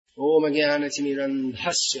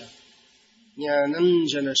Omagyanatimirandhasya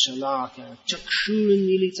Jnananjana Shalaka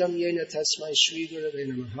Chakshurunmilitam Yena Tasmai Shri Gurave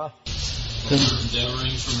Namaha.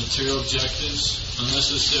 Endeavoring for material objectives,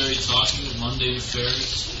 unnecessary talking of mundane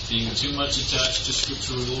affairs, being too much attached to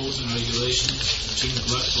scriptural rules and regulations, or too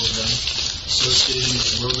neglectful of them, associating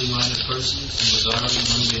with worldly-minded persons, and desiring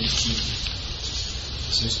mundane achievement.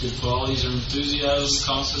 6 good qualities are enthusiasm,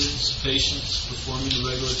 confidence, patience, performing the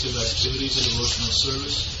regulative activities of devotional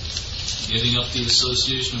service, giving up the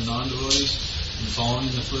association of non-devotees, and following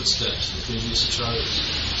in the footsteps of the previous acharyas.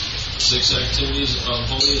 6 activities of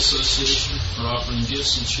holy association are offering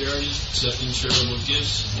gifts and charity, accepting charitable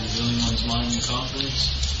gifts, revealing one's mind and confidence,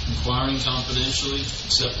 inquiring confidentially,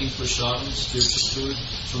 accepting prasadam, spiritual food,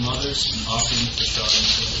 from others, and offering prasadam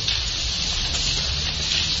to others.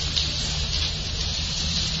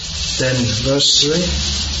 Then verse 3.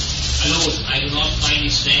 Lord, I do not find it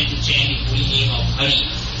strength to chant the holy name of Hari.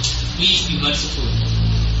 Please be merciful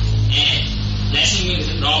and blessing me with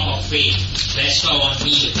the drop of faith, bestow on me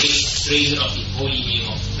the great treasure of the holy name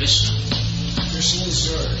of Krishna. Krishna is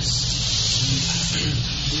yours.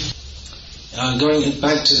 Going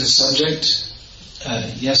back to the subject,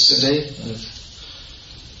 yesterday, of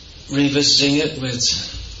revisiting it with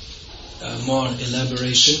more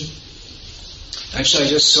elaboration. Actually, I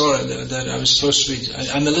just saw that I was supposed to be.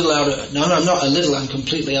 I'm a little out of. No, I'm not a little. I'm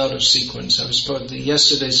completely out of sequence. I was supposed.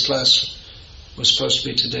 Yesterday's class was supposed to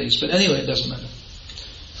be today's, but anyway, it doesn't matter.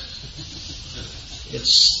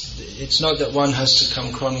 It's not that one has to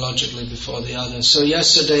come chronologically before the other. So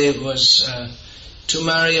yesterday it was to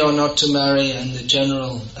marry or not to marry, and the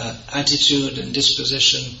general attitude and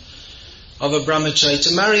disposition of a brahmachari.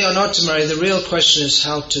 To marry or not to marry, the real question is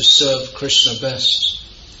how to serve Krishna best.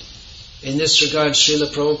 In this regard,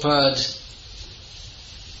 Srila Prabhupada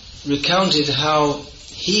recounted how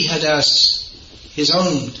he had asked his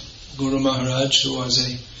own Guru Maharaj, who was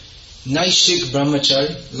a Naishik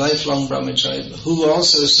Brahmachari, lifelong Brahmachari, who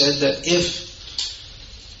also said that if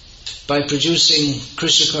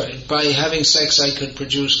by having sex I could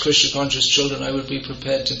produce Krishna conscious children, I would be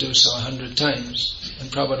prepared to do so 100 times.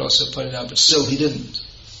 And Prabhupada also pointed out, but still he didn't.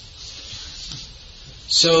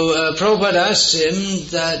 So Prabhupada asked him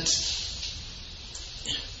that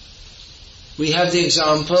we have the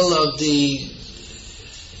example of the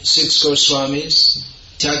 6 Goswamis,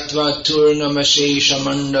 Tyaktva Turnamashesha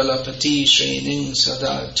Mandalapati Shrening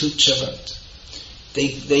Sada Tuchavat.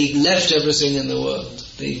 They left everything in the world.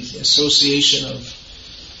 The association of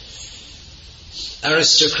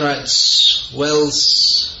aristocrats, wealth,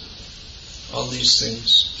 all these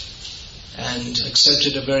things, and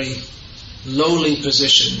accepted a very lowly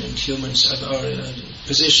position in humans, or a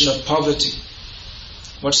position of poverty.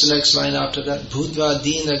 What's the next line after that? Bhutva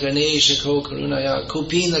dina ganesha ko karunaya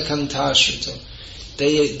kupina kantashrita.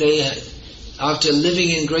 They after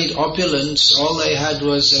living in great opulence, all they had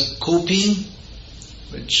was a kopin,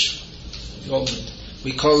 which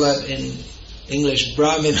we call that in English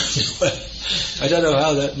Brahmin underwear. I don't know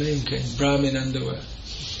how that name came, Brahmin underwear.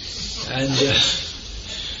 And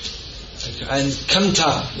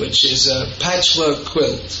kanta, which is a patchwork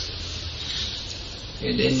quilt.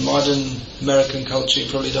 In modern American culture, you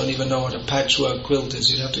probably don't even know what a patchwork quilt is.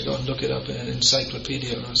 You'd have to go and look it up in an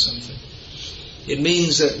encyclopedia or something. It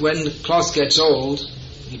means that when the cloth gets old,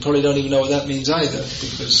 you probably don't even know what that means either,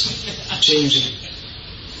 because changing.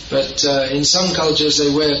 But in some cultures, they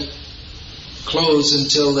wear clothes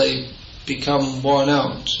until they become worn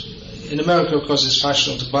out. In America, of course, it's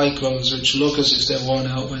fashionable to buy clothes which look as if they're worn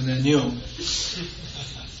out when they're new.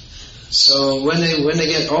 So when they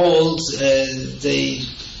get old, they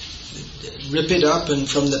rip it up, and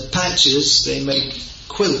from the patches they make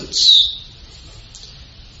quilts.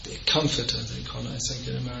 The comforter, they call it, I think,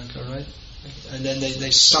 in America, right? And then they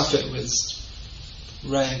stuff it with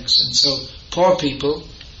rags. And so poor people,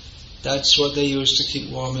 that's what they use to keep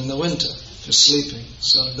warm in the winter, for sleeping.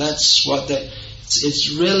 So that's what it's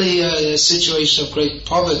really a situation of great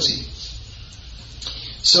poverty.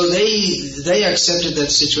 So they accepted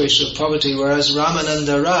that situation of poverty, whereas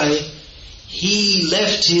Ramananda Rai, he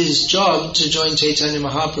left his job to join Chaitanya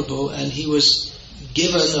Mahaprabhu, and he was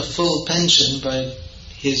given a full pension by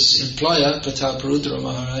his employer, Prataparudra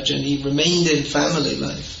Maharaj, and he remained in family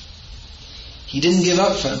life. He didn't give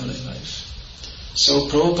up family life. So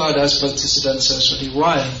Prabhupada asked Bhaktisiddhanta Saraswati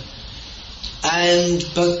why. And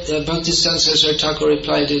Bhaktisiddhanta Saraswati Thakur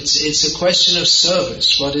replied, it's a question of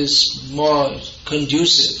service. What is more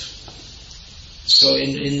conducive? So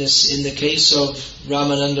in the case of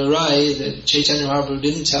Ramananda Rai, the Chaitanya Mahaprabhu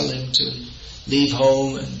didn't tell him to leave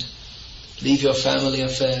home and leave your family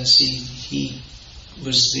affairs. He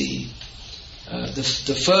was the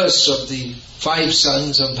the first of the 5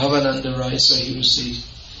 sons of Bhavananda Rai, so he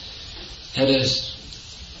had an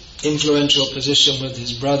influential position with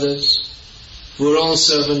his brothers, who were all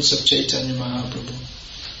servants of Chaitanya Mahaprabhu.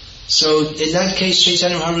 So in that case,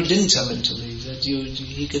 Chaitanya Mahaprabhu didn't tell him to leave, that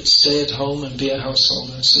he could stay at home and be a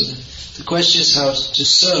householder. So the question is how to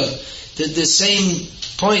serve. The same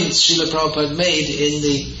points Srila Prabhupada made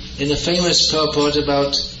in the famous purport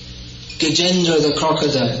about Gajendra the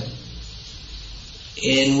crocodile,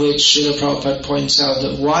 in which Srila Prabhupada points out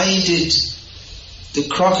that why did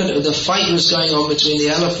the fight was going on between the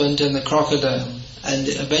elephant and the crocodile, and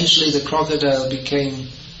eventually the crocodile became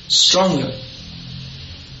stronger.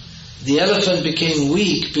 The elephant became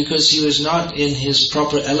weak because he was not in his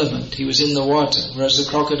proper element. He was in the water, whereas the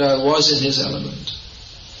crocodile was in his element.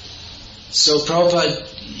 So Prabhupada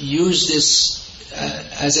used this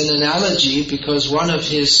as an analogy, because one of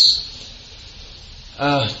his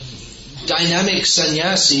dynamic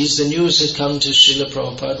sannyasis, the news had come to Srila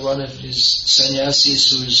Prabhupada, one of his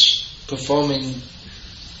sannyasis who was performing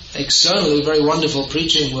externally very wonderful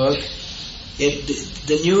preaching work.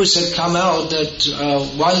 The news had come out that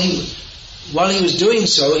while he was doing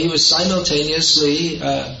so, he was simultaneously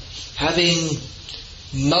having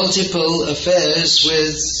multiple affairs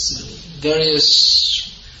with various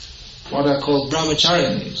what are called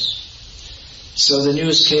brahmacharis. So the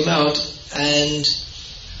news came out, and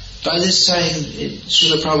by this time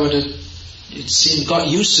Srila Prabhupada, it seemed, got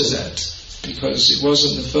used to that, because it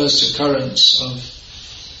wasn't the first occurrence of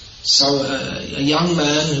a young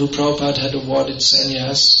man who Prabhupada had awarded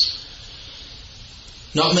sannyas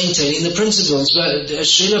not maintaining the principles. But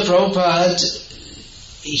Srila Prabhupada,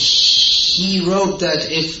 he wrote that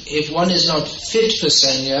if one is not fit for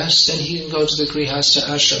sannyas, then he can go to the Grihastha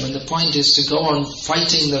ashram, and the point is to go on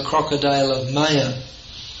fighting the crocodile of Maya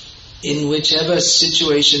in whichever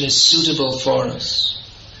situation is suitable for us.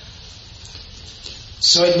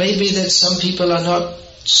 So it may be that some people are not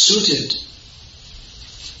suited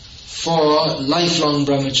for lifelong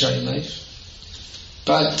brahmachari life,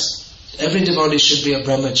 but every devotee should be a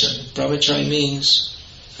brahmachari. Brahmachari means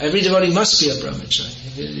every devotee must be a brahmachari.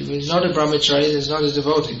 If he's not a brahmachari, there's not a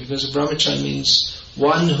devotee, because a brahmachari means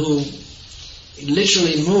one who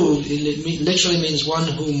literally means one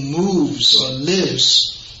who moves or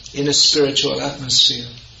lives in a spiritual atmosphere.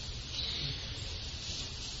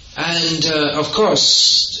 And of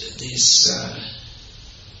course, these,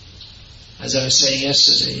 as I was saying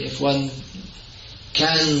yesterday, if one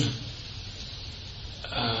can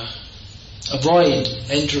avoid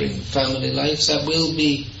entering family life, that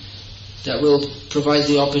will provide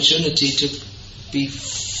the opportunity to be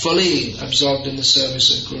fully absorbed in the service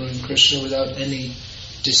of Guru and Krishna without any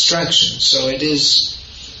distraction. So it is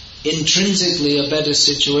intrinsically a better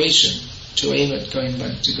situation to aim at going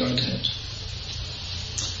back to Godhead.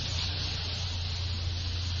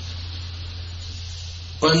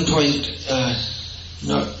 One point,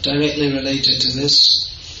 not directly related to this,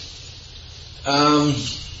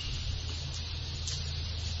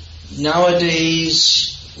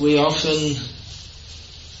 nowadays we often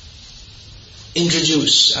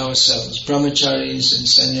introduce ourselves, brahmacharis and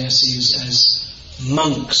sannyasis, as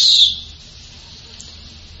monks,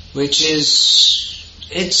 which is,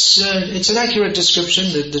 it's an accurate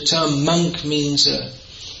description. The term monk means a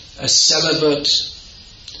celibate,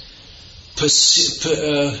 a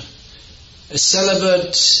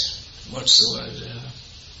celibate, what's the word?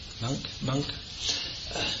 Monk?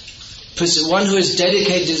 One who is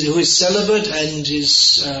dedicated, who is celibate and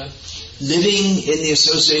is living in the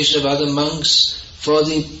association of other monks for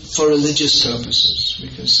religious purposes. We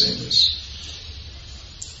can say this.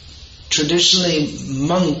 Traditionally,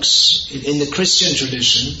 monks in the Christian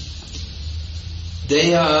tradition,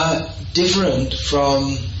 they are different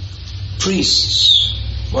from priests,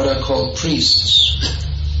 what are called priests.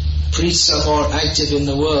 Priests are more active in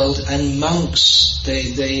the world, and monks,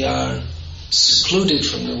 they are secluded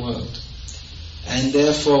from the world. And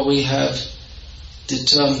therefore we have the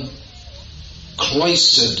term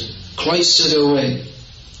cloistered away.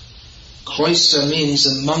 Cloister means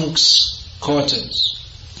a monk's quarters.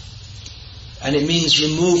 And it means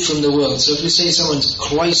removed from the world. So if we say someone's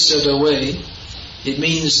cloistered away, it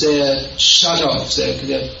means they're shut off.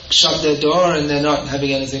 They've shut their door and they're not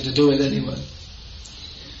having anything to do with anyone.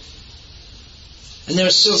 And there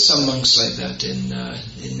are still some monks like that in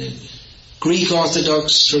the Greek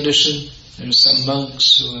Orthodox tradition. There are some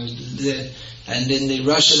monks who are there, and in the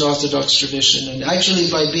Russian Orthodox tradition. And actually,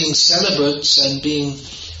 by being celibates and being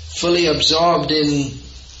fully absorbed in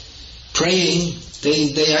praying,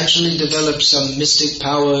 they actually develop some mystic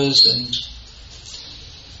powers, and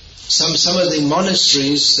some of the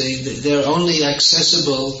monasteries, they're only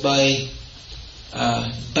accessible by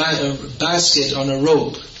a basket on a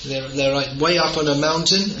rope. They're like way up on a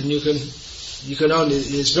mountain, and you can only,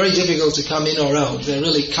 it's very difficult to come in or out. They're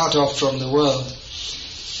really cut off from the world.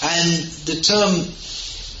 And the term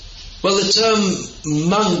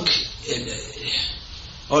monk,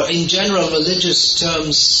 or in general religious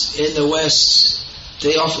terms in the West,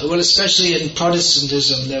 they often, well, especially in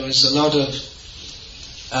Protestantism, there was a lot of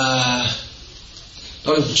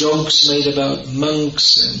jokes made about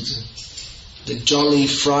monks and the jolly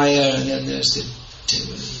friar, and then there's the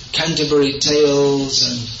Canterbury Tales,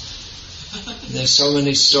 and there's so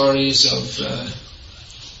many stories of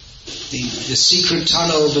the secret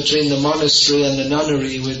tunnel between the monastery and the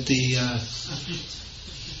nunnery with the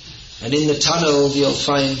and in the tunnel you'll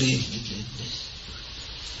find the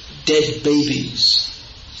dead babies,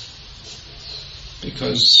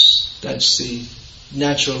 because that's the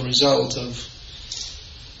natural result of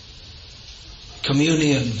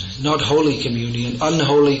communion, not holy communion,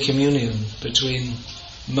 unholy communion between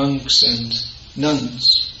monks and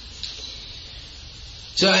nuns.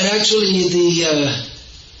 So, and actually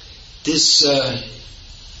this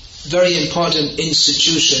very important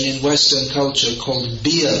institution in Western culture called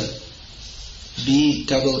beer,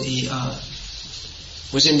 B-E-E-R,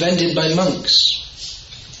 was invented by monks.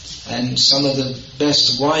 And some of the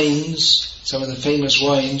best wines, some of the famous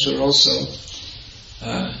wines were also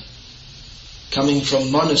coming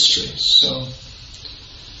from monasteries. So,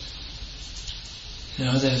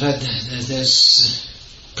 there's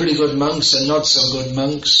pretty good monks and not so good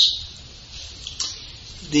monks.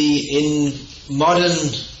 In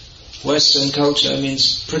modern Western culture, I mean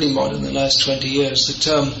it's pretty modern, the last 20 years, the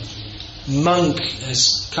term monk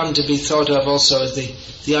has come to be thought of also as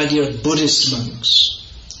the idea of Buddhist monks,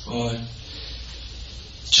 or the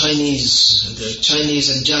Chinese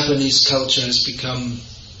and Japanese culture has become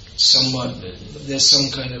somewhat, there's some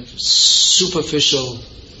kind of superficial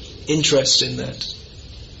interest in that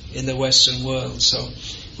in the Western world. So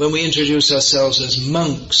when we introduce ourselves as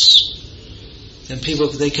monks, then people,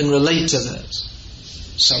 they can relate to that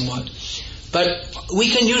somewhat. But we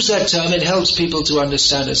can use that term, it helps people to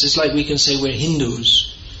understand us. It's like we can say we're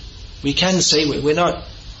Hindus. We can say we're not,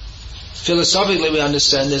 philosophically we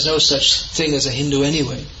understand there's no such thing as a Hindu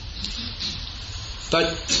anyway.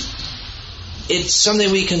 But it's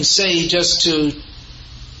something we can say just to,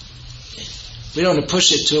 we don't want to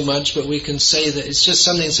push it too much, but we can say that it's just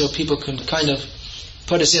something so people can kind of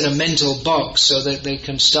put us in a mental box so that they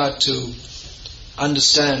can start to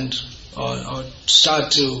understand or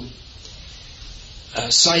start to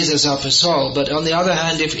size us up as all. But on the other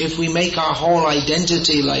hand, if we make our whole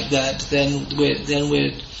identity like that, then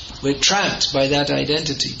we're trapped by that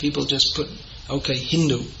identity. People just put, okay,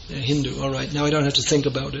 Hindu, they're Hindu, all right. Now I don't have to think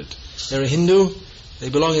about it. They're a Hindu. They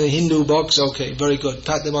belong in the Hindu box. Okay, very good.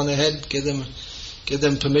 Pat them on the head. Give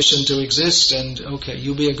them permission to exist. And okay,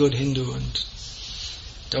 you be a good Hindu and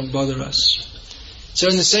don't bother us. So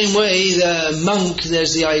in the same way, the monk,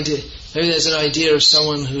 there's the idea. Maybe there's an idea of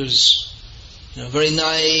someone who's, very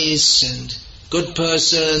nice and good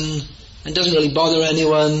person and doesn't really bother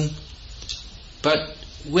anyone. But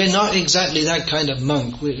we're not exactly that kind of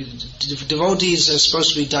monk. Devotees are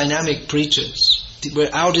supposed to be dynamic preachers.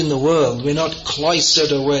 We're out in the world. We're not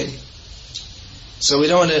cloistered away. So we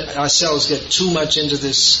don't want to ourselves get too much into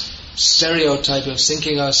this stereotype of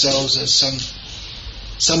thinking ourselves as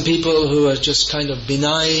some people who are just kind of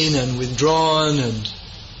benign and withdrawn and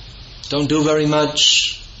don't do very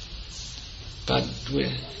much. But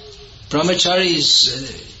brahmacharis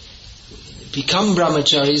become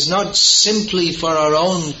brahmacharis not simply for our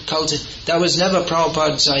own culture. That was never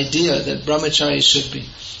Prabhupada's idea, that brahmacharis should be,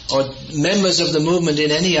 or members of the movement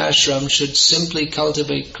in any ashram should simply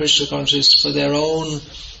cultivate Krishna consciousness for their own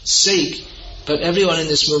sake. But everyone in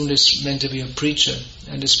this movement is meant to be a preacher,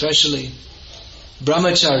 and especially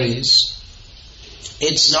brahmacharis.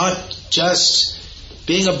 It's not just,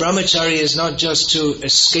 being a brahmachari is not just to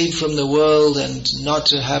escape from the world and not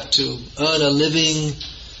to have to earn a living,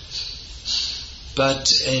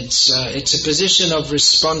 but it's a position of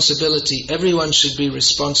responsibility. Everyone should be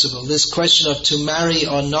responsible. This question of to marry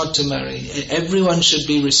or not to marry, everyone should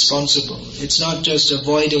be responsible. It's not just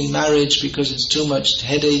avoiding marriage because it's too much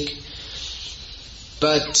headache.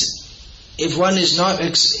 But if one is not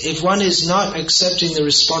accepting the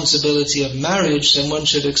responsibility of marriage, then one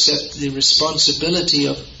should accept the responsibility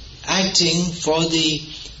of acting for the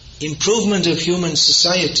improvement of human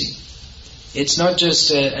society. It's not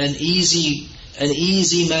just an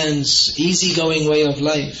easygoing way of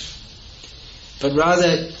life, but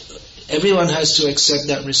rather everyone has to accept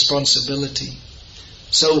that responsibility.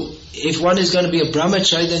 So if one is going to be a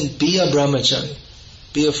brahmachari, then be a brahmachari.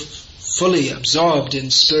 Be fully absorbed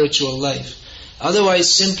in spiritual life.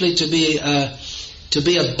 Otherwise, simply to be a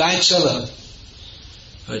bachelor,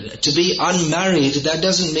 to be unmarried, that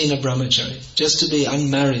doesn't mean a brahmachari. Just to be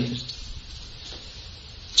unmarried.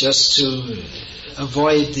 Just to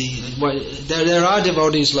avoid there are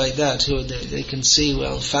devotees like that who they can see,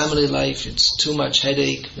 well, family life, it's too much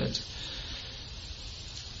headache, but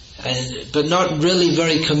not really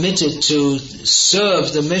very committed to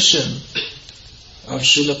serve the mission of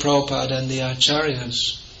Srila Prabhupada and the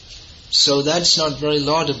Acharyas. So that's not very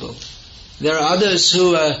laudable. There are others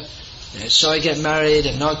who so I get married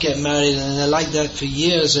and not get married, and they're like that for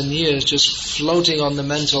years and years, just floating on the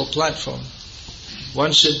mental platform.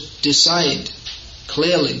 One should decide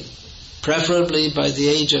clearly, preferably by the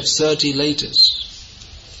age of 30 latest,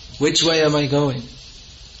 which way am I going?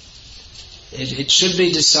 It should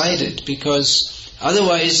be decided, because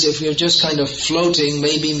otherwise, if you're just kind of floating,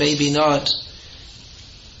 maybe, maybe not,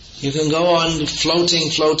 you can go on floating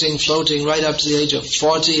right up to the age of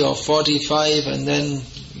 40 or 45, and then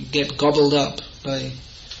get gobbled up by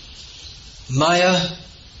Maya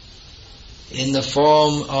in the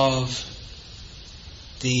form of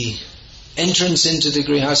the entrance into the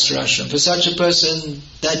Grihastha ashram. For such a person,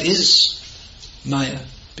 that is Maya,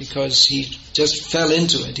 because he just fell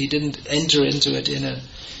into it. He didn't enter into it in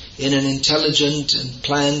an intelligent and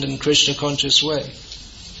planned and Krishna conscious way.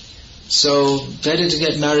 So better to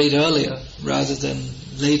get married earlier rather than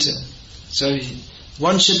later. So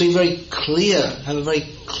one should be very clear, have a very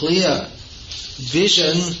clear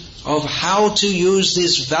vision of how to use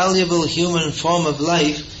this valuable human form of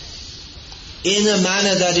life in a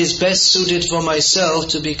manner that is best suited for myself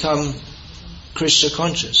to become Krishna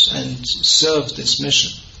conscious and serve this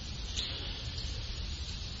mission.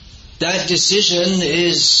 That decision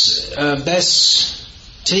is best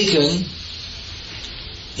taken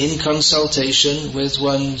in consultation with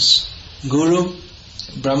one's guru.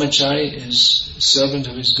 Brahmachari is servant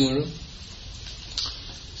of his guru.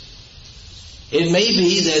 It may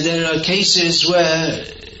be that there are cases where,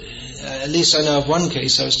 at least I know of one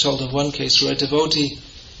case, I was told of one case where a devotee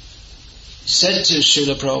said to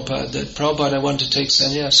Srila Prabhupada that, Prabhupada, I want to take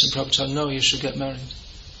sannyas, and Prabhupada said, no, you should get married.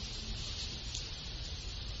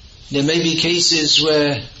 There may be cases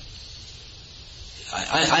where,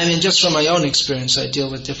 I mean, just from my own experience, I deal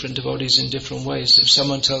with different devotees in different ways. If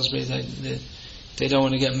someone tells me that they don't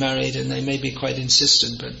want to get married, and they may be quite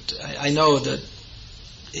insistent, but I know that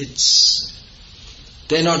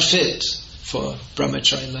they're not fit for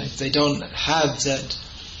brahmachari life. They don't have that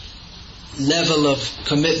level of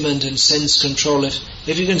commitment and sense control.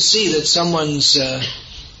 If you can see that someone's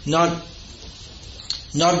not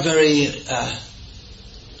very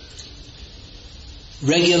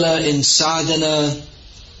regular in sadhana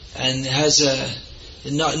and has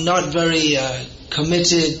not very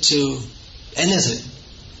committed to anything,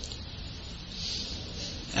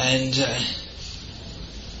 and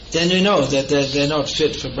then you know that they're not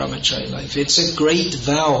fit for brahmachari life. It's a great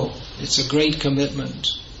vow. It's a great commitment.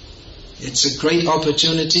 It's a great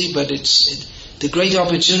opportunity, but the great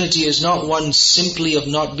opportunity is not one simply of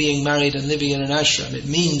not being married and living in an ashram. It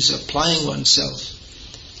means applying oneself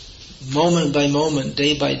moment by moment,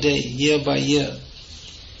 day by day, year by year,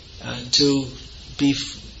 to be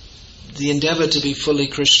the endeavor to be fully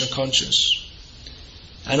Krishna conscious.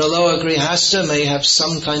 And although a grihastha may have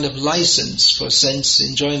some kind of license for sense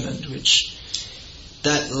enjoyment, which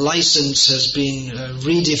that license has been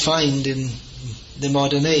redefined in the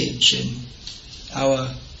modern age, in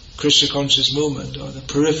our Krishna conscious movement, or the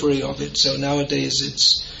periphery of it. So nowadays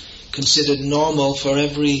it's considered normal for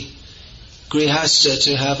every grihastha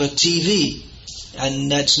to have a TV,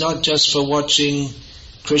 and that's not just for watching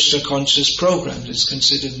Krishna conscious programs. It's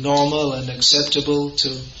considered normal and acceptable to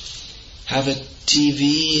have a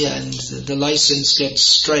TV, and the license gets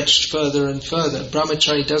stretched further and further.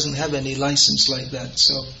 Brahmachari doesn't have any license like that.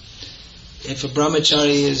 So if a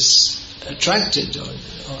brahmachari is attracted or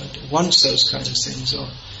wants those kind of things,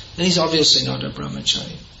 then he's obviously not a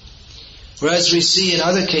brahmachari. Whereas we see in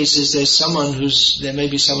other cases there may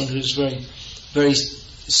be someone who's very, very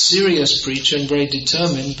serious preacher and very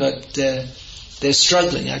determined, but they're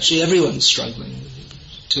struggling. Actually, everyone's struggling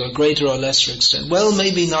to a greater or lesser extent. Well,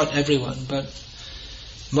 maybe not everyone, but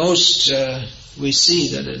most we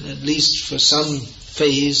see that at least for some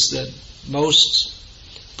phase that most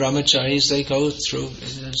brahmacharis they go through.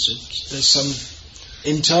 There's some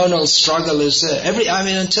internal struggle is there.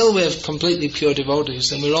 Until we're completely pure devotees,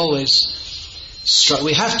 then we're always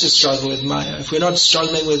we have to struggle with Maya. If we're not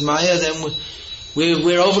struggling with Maya, then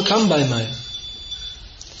we're overcome by Maya.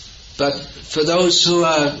 But for those who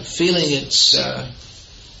are feeling it's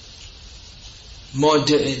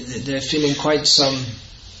they're feeling quite some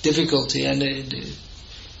difficulty, and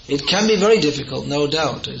it can be very difficult, no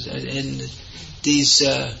doubt. In these,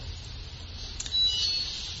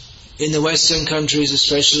 in the Western countries,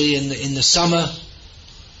 especially in the summer,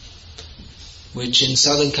 which in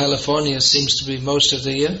Southern California seems to be most of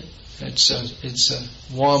the year. It's a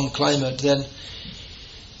warm climate. Then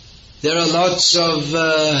there are lots of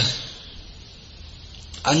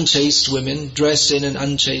unchaste women dressed in an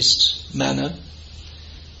unchaste manner,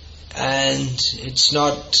 and it's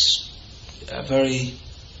not a very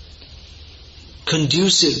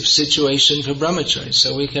conducive situation for brahmachari.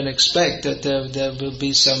 So we can expect that there will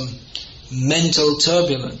be some mental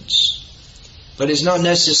turbulence. But it's not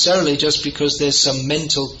necessarily just because there's some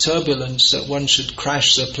mental turbulence that one should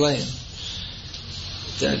crash the plane.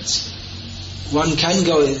 That one can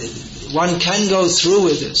go through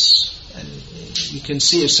with this. And you can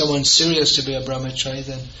see if someone's serious to be a brahmachari,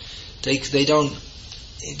 then they don't.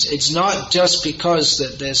 It's not just because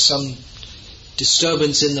that there's some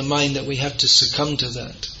disturbance in the mind that we have to succumb to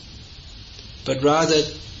that, but rather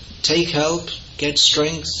take help, get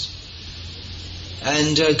strength,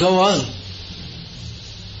 and go on.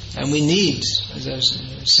 And we need, as I was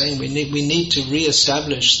saying, we need to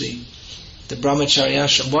re-establish the Brahmacari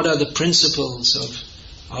ashram. What are the principles of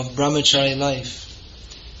Brahmacari life?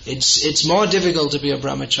 It's more difficult to be a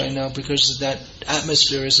Brahmachari now because that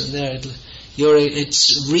atmosphere isn't there.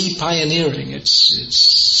 It's re-pioneering. It's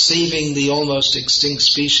saving the almost extinct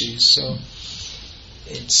species. So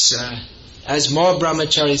it's as more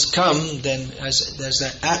brahmacharis come, then as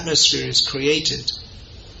that atmosphere is created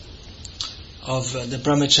of the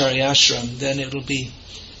Brahmacari ashram, then it will be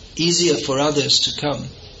easier for others to come,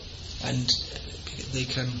 and they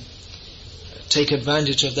can take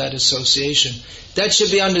advantage of that association. That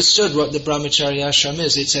should be understood what the Brahmacari ashram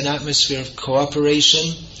is. It's an atmosphere of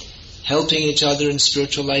cooperation, helping each other in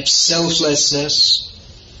spiritual life, selflessness.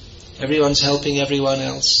 Everyone's helping everyone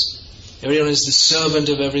else. Everyone is the servant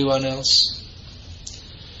of everyone else.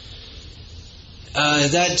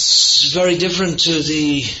 That's very different to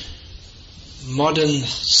the modern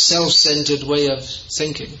self-centered way of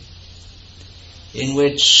thinking, in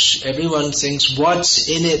which everyone thinks, what's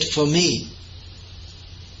in it for me?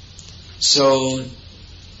 So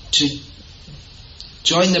to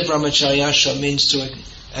join the Brahmacari ashram means to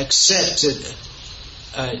accept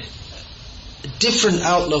a different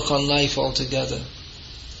outlook on life altogether.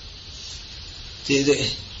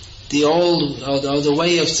 The old or the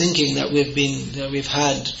way of thinking that we've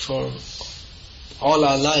had for all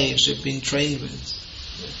our lives, we've been trained with.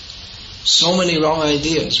 So many wrong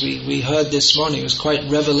ideas. We heard this morning, it was quite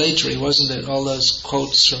revelatory, wasn't it? All those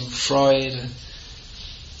quotes from Freud, and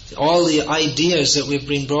all the ideas that we've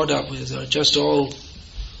been brought up with are just all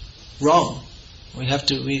wrong. We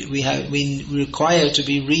require to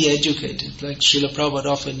be re-educated. Like Srila Prabhupada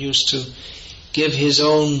often used to give his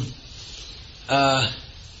own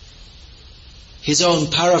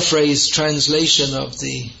paraphrased translation of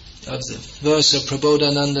the verse of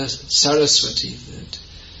Prabodhananda Saraswati. That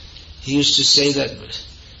he used to say that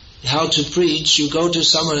how to preach, you go to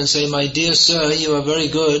someone and say, my dear sir, you are very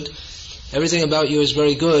good, everything about you is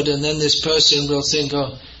very good, and then this person will think,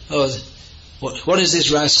 what does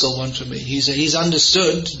this rascal want from me? He's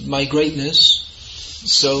understood my greatness,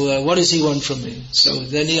 so what does he want from me? So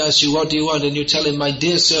then he asks you, what do you want? And you tell him, my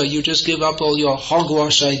dear sir, you just give up all your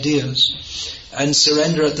hogwash ideas and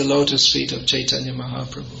surrender at the lotus feet of Chaitanya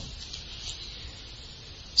Mahaprabhu.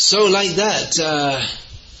 So like that,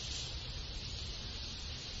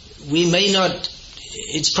 we may not,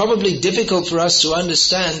 it's probably difficult for us to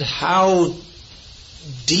understand how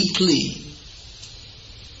deeply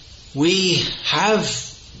we have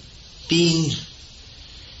been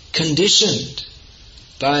conditioned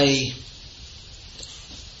by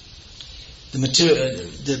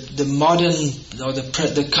the modern or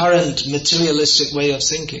the current materialistic way of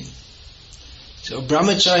thinking. So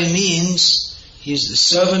Brahmachari means he's the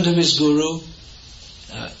servant of his guru,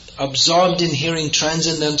 absorbed in hearing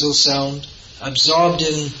transcendental sound, absorbed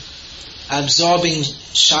in absorbing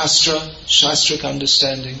shastric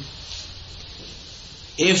understanding.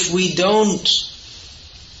 If we don't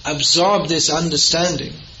absorb this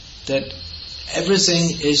understanding that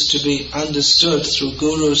everything is to be understood through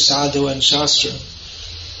Guru, Sadhu and Shastra,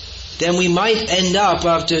 then we might end up,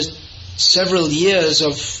 after several years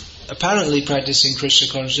of apparently practicing Krishna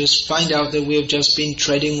consciousness, find out that we have just been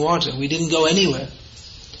treading water. We didn't go anywhere.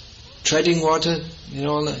 Treading water, you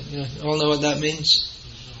all know what that means?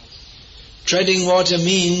 Treading water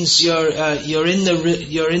means you're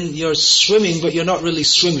swimming, but you're not really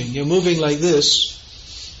swimming. You're moving like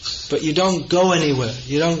this, but you don't go anywhere.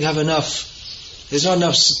 You don't have enough. There's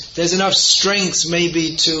enough strength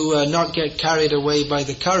maybe to not get carried away by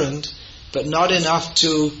the current, but not enough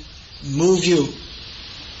to move you.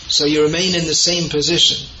 So you remain in the same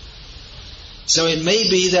position. So it may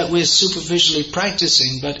be that we're superficially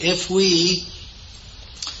practicing, but if we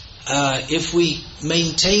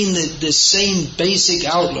maintain the same basic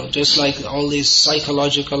outlook, just like all these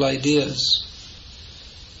psychological ideas,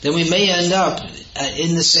 then we may end up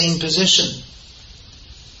in the same position.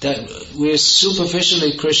 That we're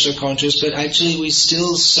superficially Krishna conscious, but actually we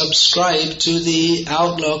still subscribe to the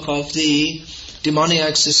outlook of the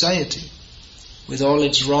demoniac society with all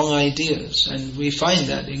its wrong ideas. And we find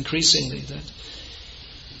that increasingly, that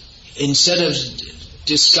instead of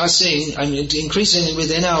discussing, increasingly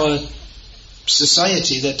within our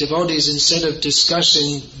society, that devotees, instead of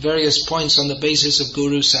discussing various points on the basis of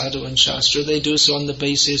Guru, Sadhu and Shastra, they do so on the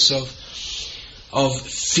basis of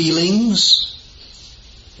feelings,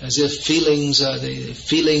 as if feelings are the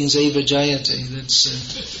feelings eva jayate. That's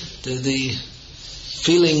the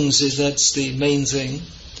feelings that's the main thing,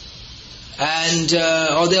 and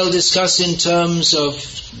or they'll discuss in terms of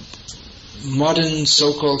modern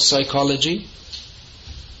so-called psychology,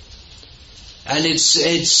 and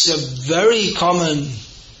it's a very common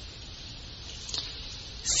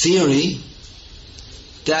theory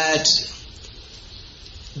that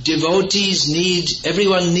devotees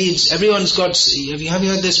everyone's got, have you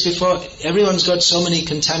heard this before? Everyone's got so many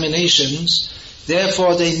contaminations,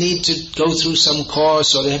 therefore they need to go through some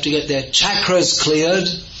course, or they have to get their chakras cleared,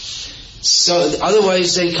 so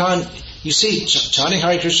otherwise they can't. You see, chanting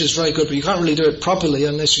Hare Krishna is very good, but you can't really do it properly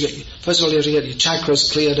unless you get, first of all you have to get your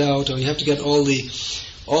chakras cleared out, or you have to get all the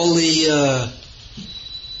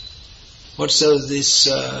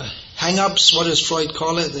hang-ups, what does Freud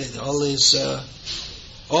call it?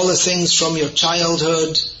 All the things from your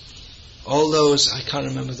childhood, all those, I can't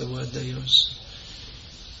remember the word they use.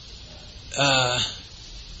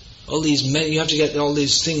 You have to get all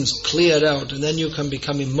these things cleared out, and then you can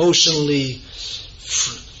become emotionally,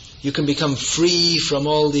 you can become free from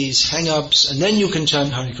all these hang-ups, and then you can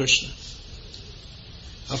chant Hare Krishna.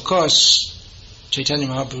 Of course, Chaitanya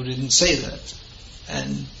Mahaprabhu didn't say that,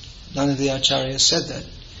 and none of the acharyas said that.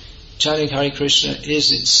 Chanting Hare Krishna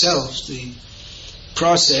is itself the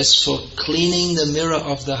process for cleaning the mirror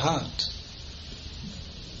of the heart.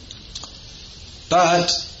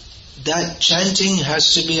 But that chanting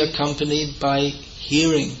has to be accompanied by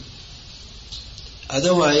hearing.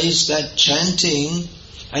 Otherwise, that chanting,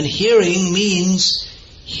 and hearing means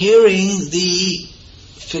hearing the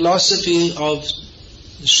philosophy of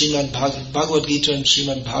Srimad Bhagavad Gita and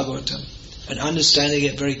Srimad Bhagavatam, and understanding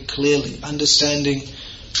it very clearly, understanding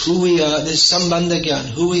who we are, this Sambandha Gyan,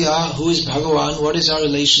 who we are, who is Bhagavan, what is our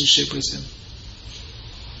relationship with Him.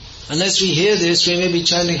 Unless we hear this, we may be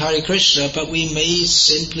chanting Hare Krishna, but we may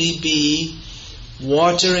simply be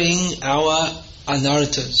watering our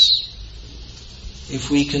anarthas. If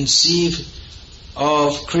we conceive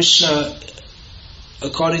of Krishna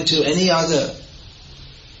according to any other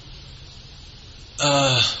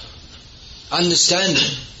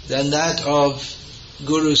understanding than that of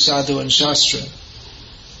Guru, Sadhu and Shastra,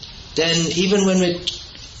 then even when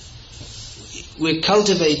we're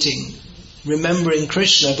cultivating, remembering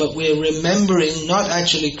Krishna, but we're remembering not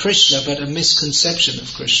actually Krishna, but a misconception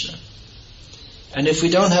of Krishna. And if we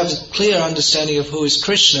don't have a clear understanding of who is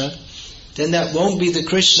Krishna, then that won't be the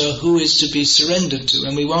Krishna who is to be surrendered to,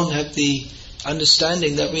 and we won't have the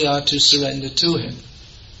understanding that we are to surrender to Him.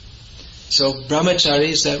 So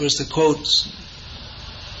Brahmacharis, that was the quote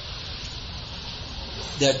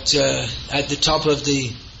that at the top of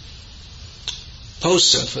the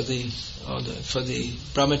poster for the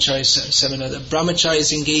Brahmacari Seminar, that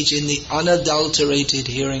Brahmacharis engage in the unadulterated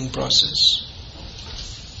hearing process.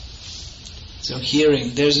 So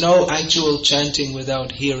hearing, there's no actual chanting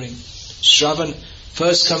without hearing. Shravan,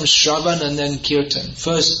 first comes Shravan and then Kirtan.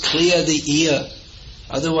 First clear the ear,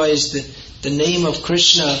 otherwise the name of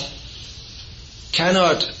Krishna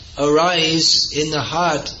cannot arise in the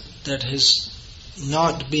heart that has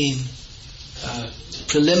not been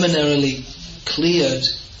preliminarily cleared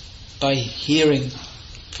by hearing.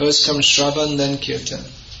 First comes Shravan, then Kirtan.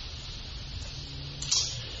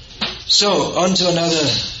 So, on to another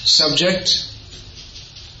subject.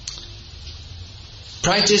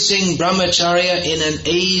 Practicing Brahmacharya in an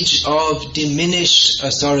age of diminished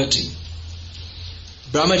authority.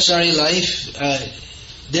 Brahmachari life,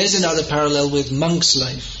 there's another parallel with monk's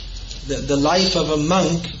life. The life of a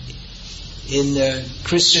monk in the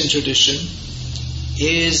Christian tradition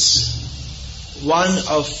is one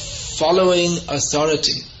of following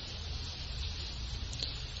authority.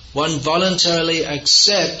 One voluntarily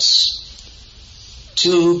accepts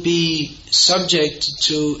to be subject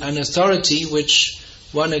to an authority which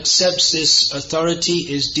one accepts this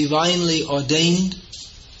authority is divinely ordained,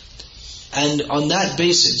 and on that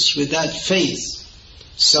basis, with that faith,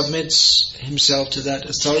 submits himself to that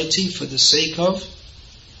authority for the sake of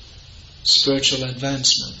spiritual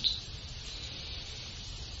advancement.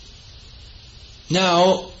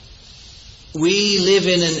 Now, we live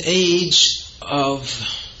in an age of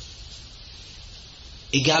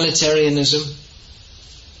egalitarianism.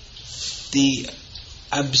 The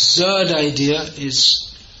absurd idea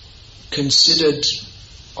is considered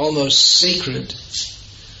almost sacred,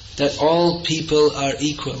 that all people are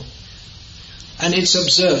equal. And it's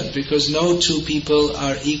absurd because no two people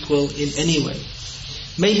are equal in any way.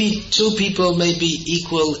 Maybe two people may be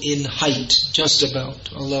equal in height, just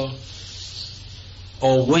about,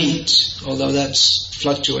 or weight, although that's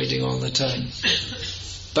fluctuating all the time.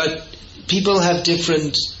 But people have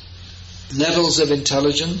different levels of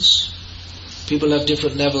intelligence. People have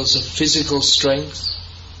different levels of physical strength.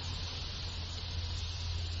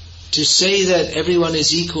 To say that everyone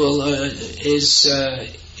is equal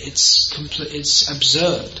it's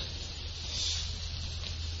absurd.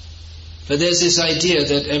 But there's this idea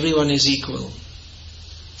that everyone is equal,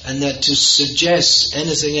 and that to suggest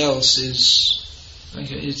anything else it's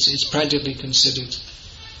practically considered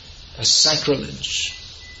a sacrilege.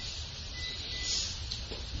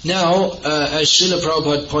 Now, as Srila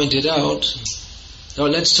Prabhupada pointed out,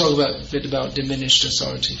 let's talk a bit about diminished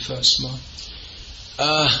authority first more.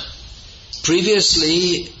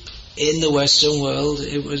 Previously, in the Western world,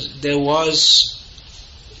 there was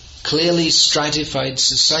clearly stratified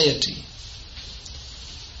society.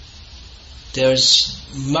 There's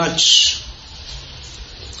much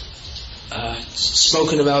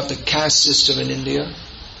spoken about the caste system in India,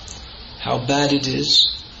 how bad it is.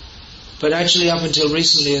 But actually, up until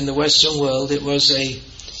recently in the Western world,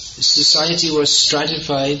 society was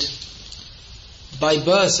stratified by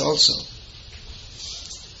birth also.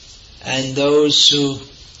 And those who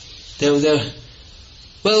in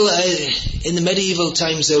the medieval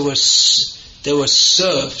times there were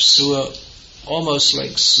serfs who were almost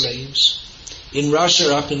like slaves. In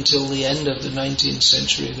Russia, up until the end of the 19th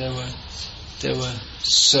century, there were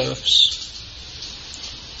serfs.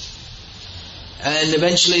 And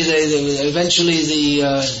eventually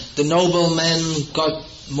the noblemen got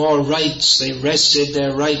more rights. They wrested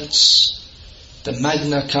their rights. The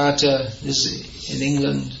Magna Carta is in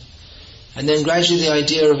England. And then gradually the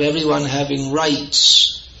idea of everyone having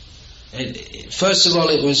rights. And first of all,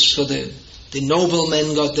 it was for the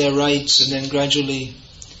noblemen got their rights, and then gradually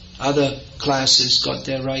other classes got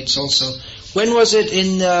their rights also. When was it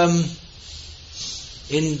in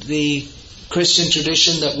the Christian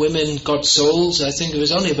tradition that women got souls? I think it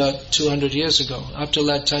was only about 200 years ago. Up till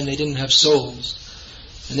that time they didn't have souls.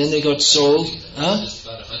 And then they got sold. Just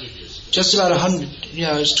about 100 years ago. Just about 100.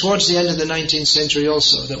 Yeah, it was towards the end of the 19th century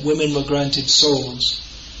also that women were granted souls.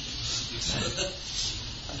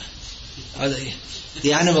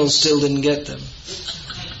 The animals still didn't get them.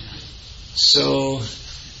 So...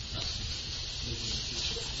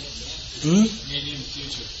 Maybe in the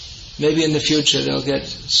future. Maybe in the future they'll get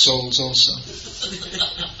souls also.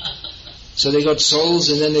 So they got souls,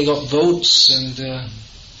 and then they got votes, and then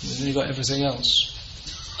they got everything else.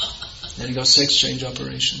 Then they got sex change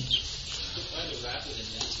operations.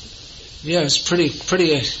 Yeah, it's pretty.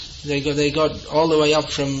 They got all the way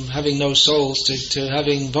up from having no souls to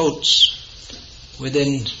having votes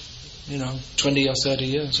within 20 or 30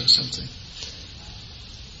 years or something.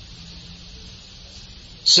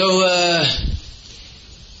 So,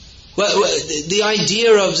 the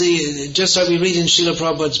idea of just like we read in Srila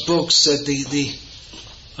Prabhupada's books, that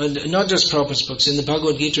not just Prabhupada's books, in the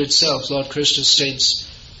Bhagavad Gita itself, Lord Krishna states,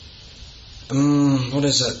 what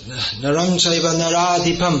is that? Narang Saiva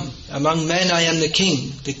Naradhipam. Among men I am the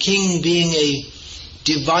king. The king being a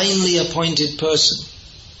divinely appointed person.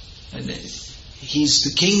 And he's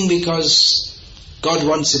the king because God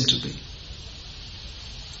wants him to be.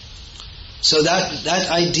 So that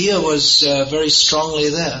idea was very strongly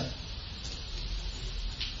there.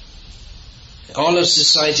 All of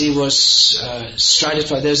society was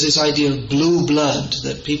stratified. There's this idea of blue blood,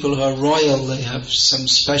 that people who are royal, they have some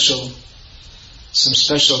special,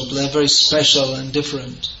 they're very special and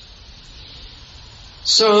different.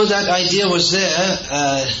 So that idea was there.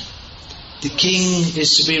 The king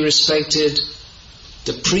is to be respected.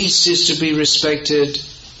 The priest is to be respected.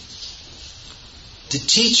 the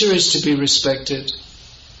teacher is to be respected,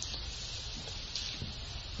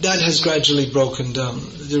 that has gradually broken down.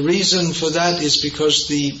 The reason for that is because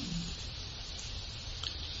the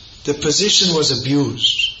position was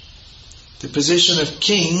abused. The position of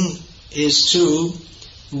king is to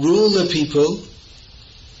rule the people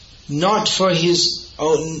not for his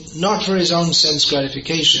own sense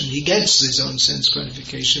gratification. He gets his own sense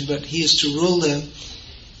gratification, but he is to rule them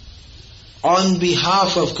on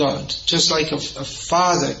behalf of God, just like a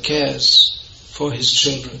father cares for his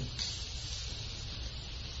children.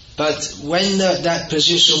 But when that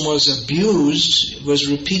position was abused, was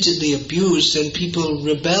repeatedly abused, then people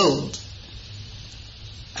rebelled.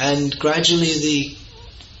 And gradually the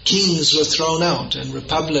kings were thrown out and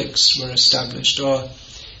republics were established, or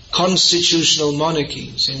constitutional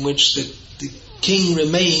monarchies in which the king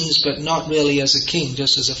remains but not really as a king,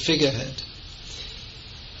 just as a figurehead.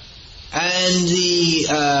 And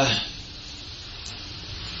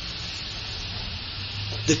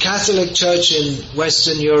the Catholic Church in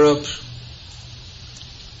Western Europe,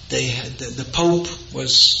 the Pope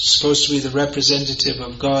was supposed to be the representative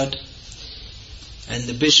of God, and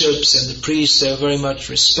the bishops and the priests, they were very much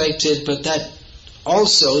respected, but that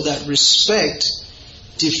respect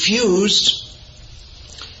diffused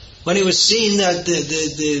when it was seen that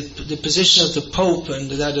the position of the Pope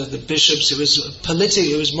and that of the bishops, it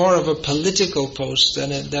was more of a political post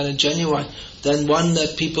than one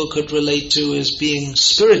that people could relate to as being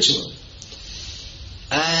spiritual.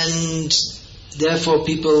 And therefore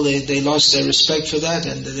people, they lost their respect for that,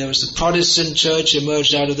 and there was the Protestant church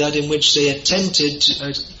emerged out of that, in which they attempted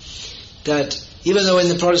that even though in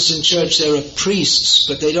the Protestant church there are priests,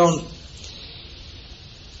 but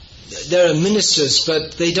there are ministers,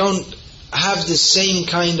 but they don't have the same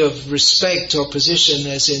kind of respect or position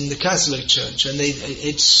as in the Catholic Church. And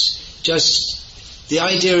it's just, the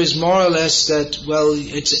idea is more or less that,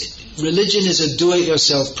 religion is a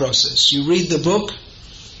do-it-yourself process. You read the book,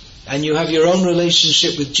 and you have your own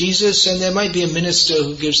relationship with Jesus, and there might be a minister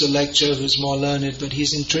who gives a lecture who's more learned, but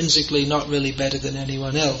he's intrinsically not really better than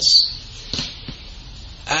anyone else.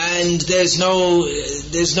 And there's no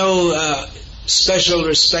special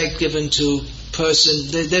respect given to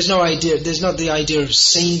person. There's not the idea of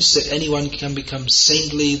saints, that anyone can become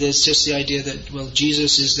saintly. There's just the idea that,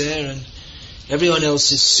 Jesus is there and everyone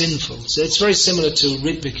else is sinful. So it's very similar to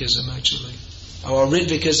Ritvikism, actually. Our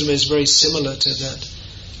Ritvikism is very similar to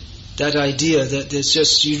that idea that there's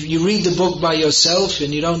just, you read the book by yourself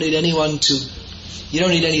and you don't need any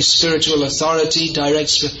spiritual authority,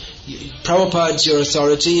 Prabhupada's your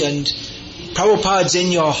authority, and Prabhupada's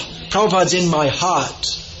in my heart.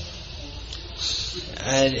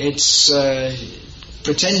 And it's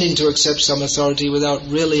pretending to accept some authority without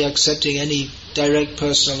really accepting any direct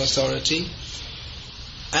personal authority.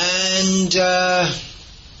 And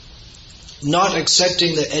not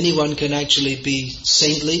accepting that anyone can actually be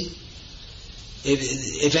saintly.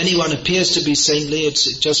 If anyone appears to be saintly,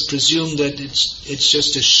 it's just presumed that it's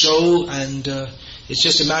just a show, and it's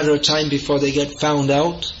just a matter of time before they get found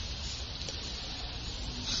out.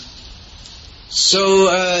 So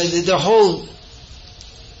the whole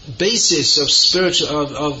basis of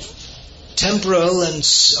temporal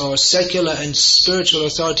or secular and spiritual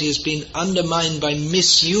authority has been undermined by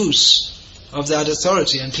misuse of that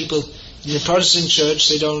authority, and people in the Protestant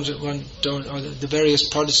church, or the various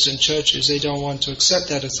Protestant churches, they don't want to accept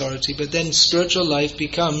that authority. But then spiritual life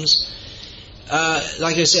becomes,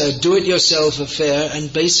 like I said, a do-it-yourself affair,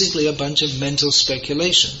 and basically a bunch of mental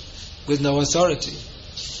speculation with no authority.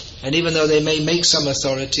 And even though they may make some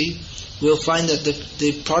authority, we'll find that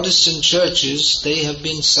the Protestant churches, they have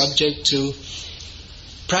been subject to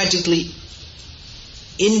practically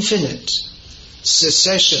infinite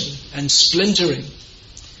secession and splintering,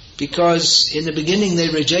 because in the beginning they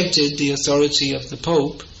rejected the authority of the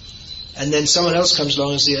Pope, and then someone else comes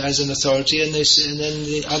along as an authority, and then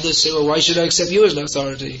the others say, well, why should I accept you as an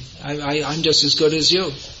authority? I'm just as good as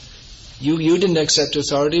you. You didn't accept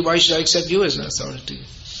authority, why should I accept you as an authority?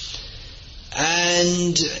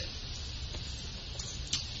 And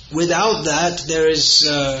without that, there's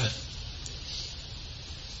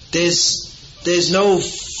no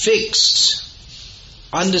fixed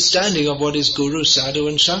understanding of what is Guru, Sadhu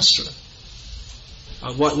and Shastra.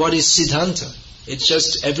 What is Siddhanta? It's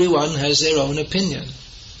just everyone has their own opinion.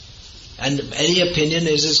 And any opinion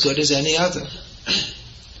is as good as any other.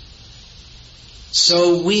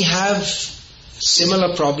 So we have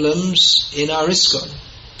similar problems in our ISKCON,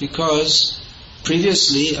 because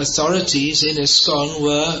previously authorities in ISKCON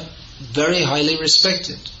were very highly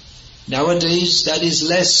respected. Nowadays that is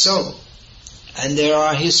less so. And there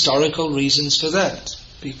are historical reasons for that.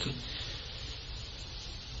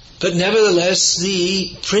 But nevertheless,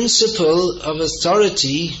 the principle of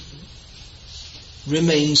authority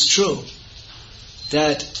remains true.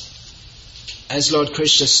 That, as Lord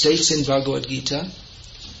Krishna states in Bhagavad Gita,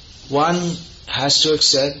 one has to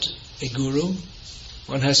accept a guru,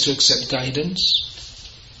 one has to accept guidance,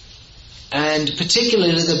 and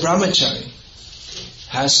particularly the brahmachari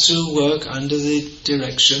has to work under the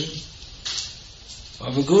direction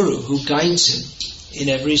of a guru who guides him in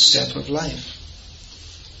every step of life.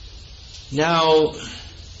 Now,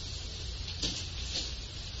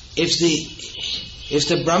 if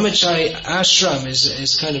the brahmachari ashram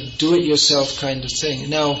is kind of do-it-yourself kind of thing.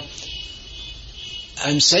 Now,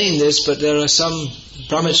 I'm saying this, but there are some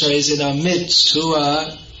brahmacharis in our midst who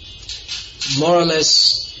are more or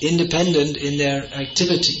less independent in their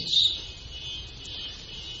activities.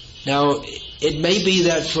 Now, it may be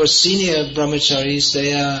that for senior brahmacharis,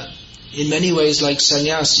 they are in many ways like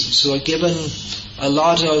sannyasis, who are given a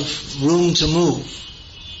lot of room to move.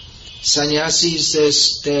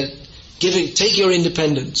 Sannyasis, they're giving, take your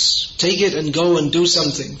independence, take it and go and do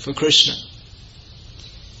something for Krishna.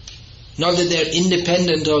 Not that they're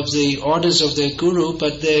independent of the orders of their guru,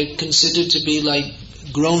 but they're considered to be like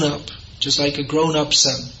grown up, just like a grown up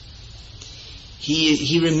son.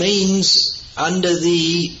 He remains under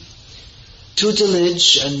the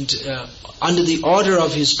tutelage and under the order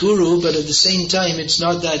of his guru, but at the same time it's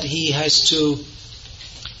not that he has to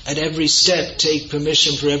at every step take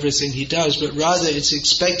permission for everything he does, but rather it's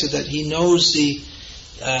expected that he knows he's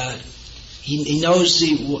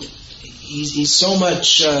so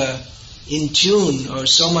much in tune or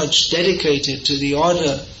so much dedicated to the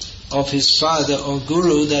order of his father or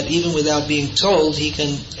guru that even without being told he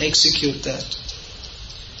can execute that.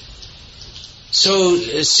 So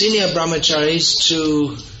senior brahmacharis,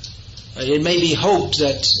 it may be hoped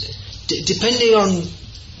that depending on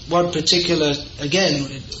what particular,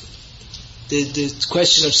 again, the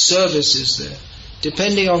question of service is there.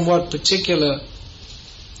 Depending on what particular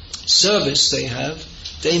service they have,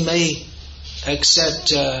 they may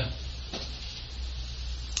accept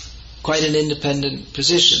quite an independent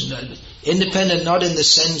position. Independent not in the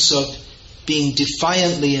sense of being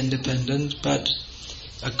defiantly independent, but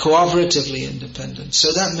cooperatively independent.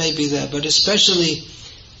 So that may be there. But especially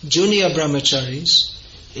junior brahmacharis,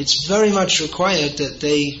 it's very much required that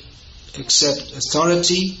they accept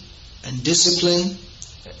authority and discipline,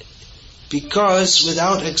 because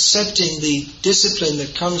without accepting the discipline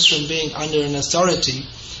that comes from being under an authority,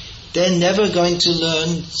 they're never going to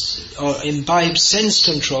learn or imbibe sense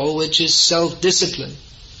control, which is self-discipline.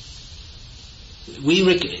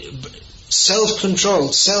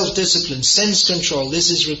 Self-control, self-discipline, sense control, this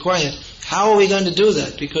is required. How are we going to do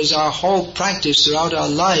that? Because our whole practice throughout our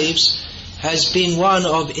lives has been one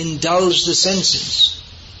of indulge the senses.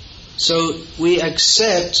 So we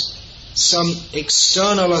accept some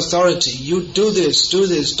external authority. You do this,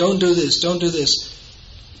 don't do this, don't do this.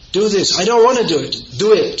 Do this. I don't want to do it.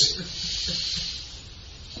 Do it.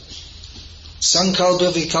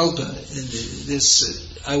 Sankalpa vikalpa.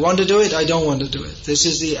 I want to do it, I don't want to do it. This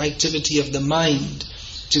is the activity of the mind.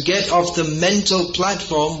 To get off the mental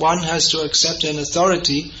platform, one has to accept an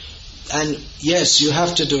authority, and yes, you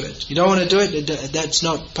have to do it. You don't want to do it, that's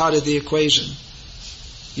not part of the equation.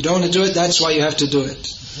 You don't want to do it, that's why you have to do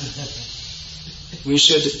it. We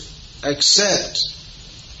should accept,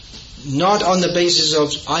 not on the basis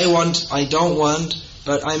of I want, I don't want,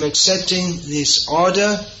 but I'm accepting this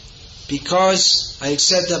order because I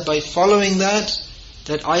accept that by following that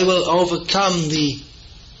I will overcome the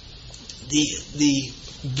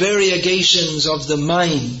variegations of the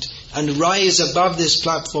mind and rise above this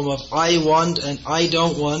platform of I want and I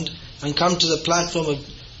don't want, and come to the platform of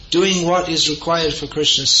doing what is required for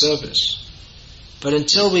Krishna's service. But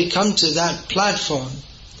until we come to that platform,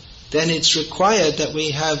 then it's required that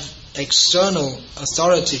we have external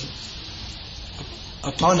authority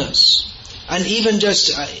upon us. And even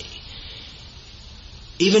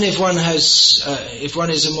if one has, if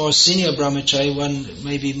one is a more senior brahmachari, one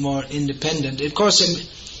may be more independent. Of course,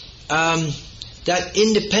 that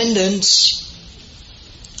independence,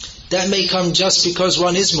 that may come just because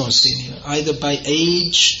one is more senior, either by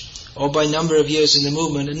age or by number of years in the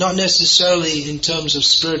movement, and not necessarily in terms of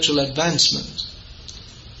spiritual advancement.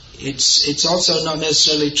 It's also not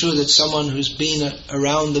necessarily true that someone who's been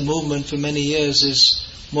around the movement for many years is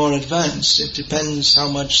more advanced. It depends how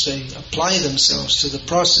much they apply themselves to the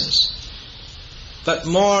process. But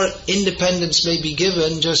more independence may be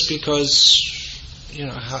given just because,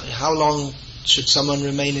 how long should someone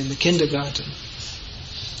remain in the kindergarten?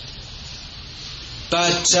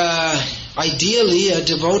 But ideally, a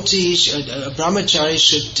devotee, a brahmachari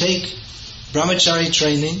should take Brahmacari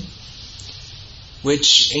training,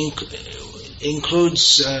 which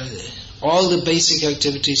includes all the basic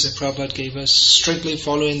activities that Prabhupada gave us, strictly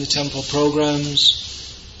following the temple programs,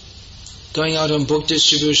 going out on book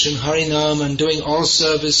distribution, Harinam, and doing all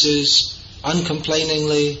services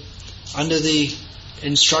uncomplainingly under the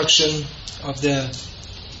instruction of the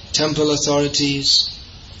temple authorities.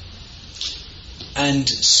 And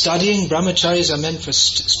studying, brahmacharis are meant for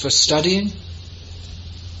studying,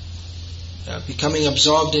 becoming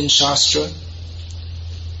absorbed in Shastra,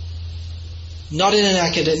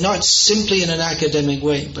 not simply in an academic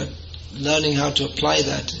way, but learning how to apply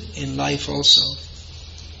that in life also.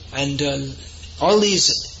 And all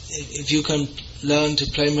these, if you can learn to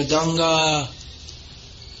play mridanga,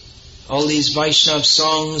 all these Vaishnav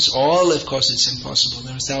songs, all, of course it's impossible,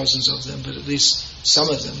 there are thousands of them, but at least some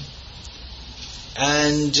of them.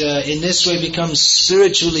 And in this way become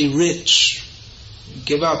spiritually rich.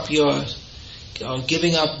 Giving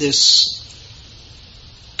up this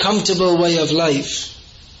comfortable way of life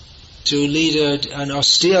to lead an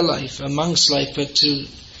austere life, a monk's life, but to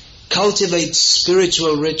cultivate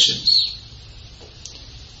spiritual riches.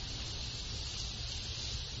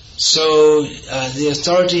 So the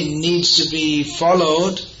authority needs to be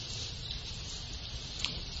followed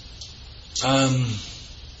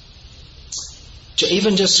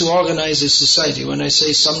even just to organize a society. When I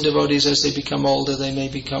say some devotees, as they become older, they may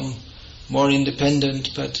become more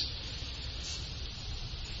independent, but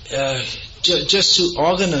just to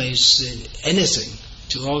organize anything,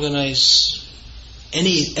 to organize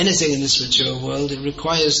anything in this material world, it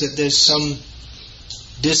requires that there's some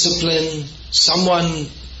discipline. Someone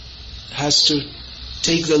has to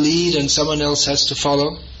take the lead and someone else has to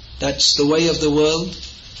follow. That's the way of the world.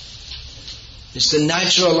 It's the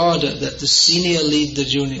natural order that the senior lead the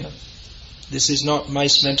junior. This is not my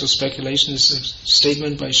mental speculation, it's a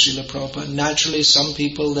statement by Srila Prabhupada. Naturally, some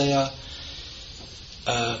people, they are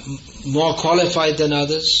more qualified than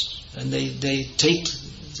others, and they take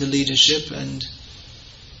the leadership, and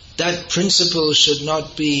that principle should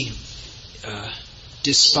not be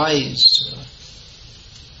despised.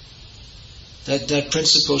 That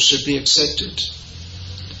principle should be accepted.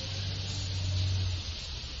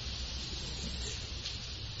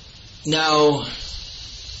 Now,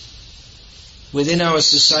 within our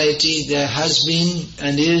society there has been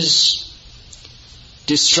and is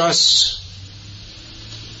distrust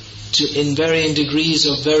in varying degrees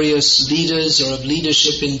of various leaders or of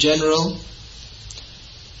leadership in general.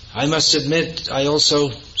 I must admit I also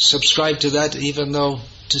subscribe to that, even though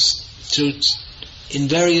in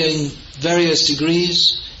various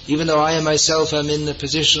degrees, even though I myself am in the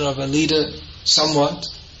position of a leader somewhat.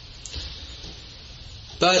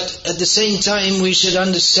 But at the same time, we should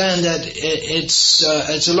understand that it's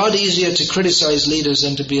a lot easier to criticize leaders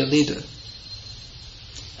than to be a leader.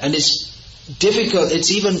 And it's difficult.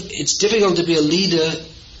 It's difficult to be a leader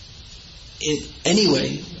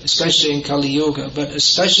anyway, especially in Kali Yuga. But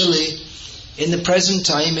especially in the present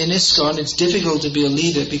time in ISKCON, it's difficult to be a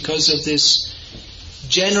leader because of this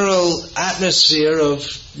general atmosphere of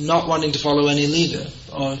not wanting to follow any leader,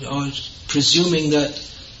 or presuming that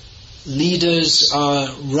leaders are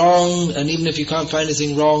wrong, and even if you can't find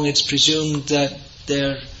anything wrong, it's presumed that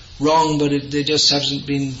they're wrong, but they just hasn't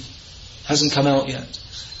come out yet.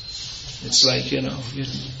 It's like, you're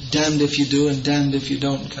damned if you do and damned if you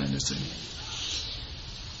don't kind of thing.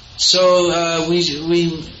 So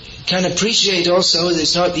we can appreciate also that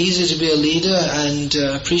it's not easy to be a leader, and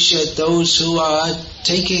appreciate those who are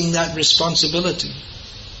taking that responsibility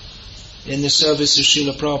in the service of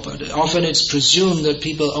Srila Prabhupada. Often it's presumed that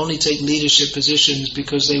people only take leadership positions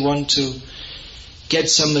because they want to get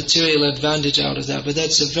some material advantage out of that, but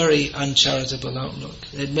that's a very uncharitable outlook.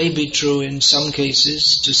 It may be true in some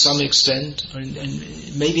cases to some extent,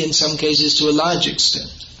 and maybe in some cases to a large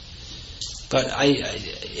extent. But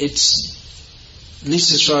it's, at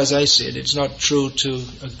least as far as I see it, it's not true to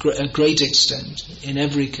a great extent in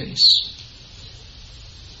every case.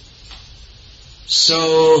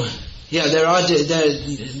 So, yeah, there are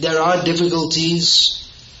difficulties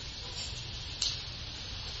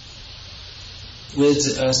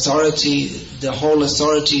with authority, the whole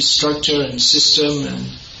authority structure and system,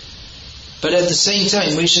 but at the same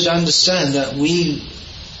time we should understand that we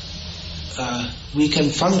can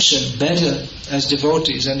function better as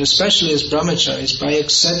devotees, and especially as brahmacharis, by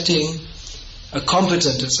accepting a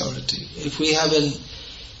competent authority. If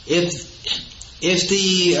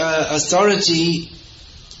the authority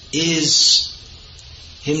is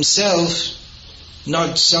himself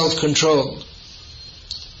not self-controlled,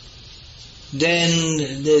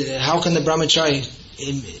 then how can the brahmachari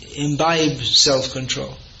imbibe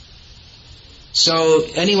self-control? So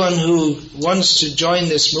anyone who wants to join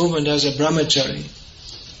this movement as a brahmachari,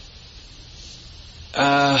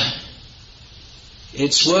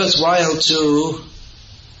 it's worthwhile to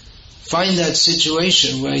find that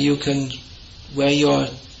situation where your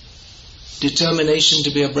determination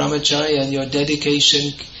to be a brahmachari and your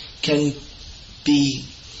dedication can be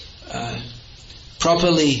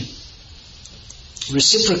properly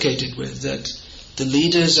reciprocated with, that the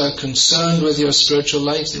leaders are concerned with your spiritual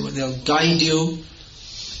life, they'll guide you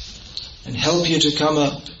and help you to come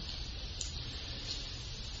up.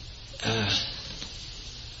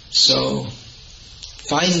 So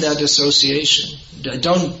find that association.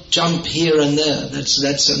 Don't jump here and there.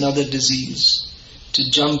 That's another disease. To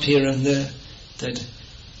jump here and there. That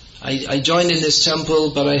I joined in this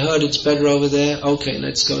temple, but I heard it's better over there. Okay,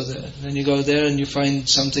 let's go there. Then you go there and you find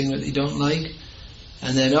something that you don't like,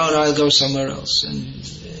 and then I'll go somewhere else. And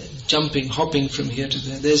hopping from here to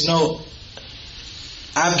there. There's no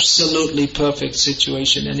absolutely perfect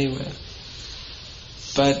situation anywhere,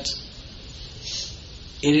 but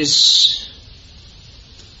it is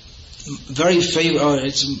very favorable.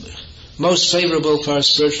 It's most favorable for our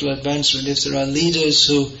spiritual advancement if there are leaders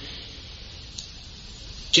who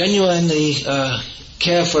genuinely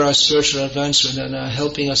care for our spiritual advancement and are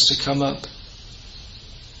helping us to come up.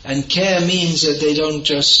 And care means that they don't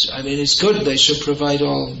just, it's good, they should provide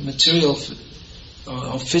all material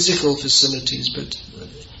or physical facilities, but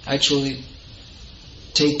actually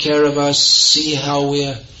take care of us, see how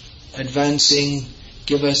we're advancing,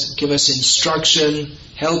 give us instruction,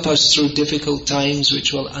 help us through difficult times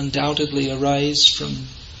which will undoubtedly arise from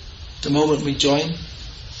the moment we join.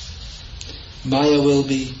 Maya will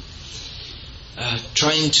be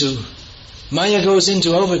Maya goes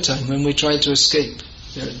into overtime when we try to escape.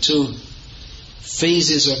 There are two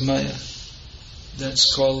phases of Maya.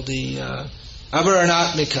 That's called the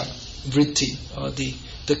avaranatmika vritti, or the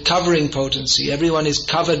covering potency. Everyone is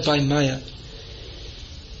covered by Maya.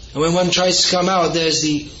 And when one tries to come out, there's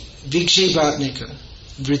the vikshepatmika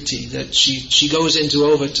vritti, that she goes into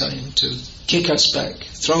overtime to kick us back,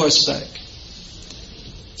 throw us back.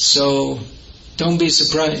 So don't be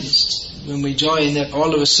surprised when we join that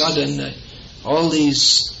all of a sudden all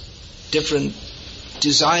these different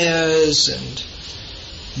desires and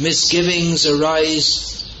misgivings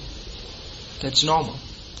arise. That's normal.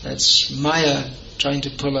 That's Maya trying to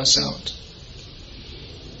pull us out.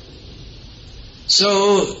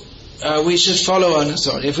 So we should follow an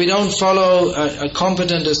authority. If we don't follow a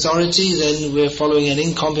competent authority, then we're following an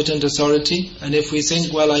incompetent authority. And if we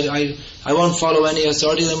think, I won't follow any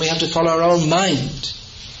authority, then we have to follow our own mind,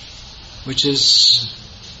 which is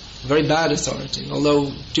a very bad authority.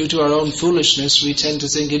 Although due to our own foolishness, we tend to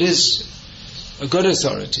think it is a good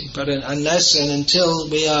authority. But unless and until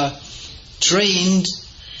we are trained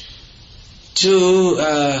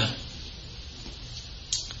to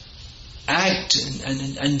act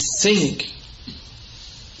and think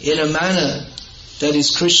in a manner that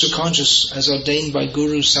is Krishna conscious as ordained by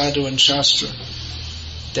Guru, Sadhu and Shastra,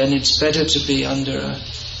 then it's better to be under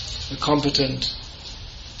a competent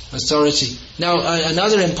authority. Now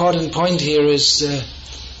another important point here is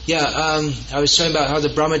I was talking about how the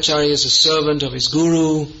Brahmachari is a servant of his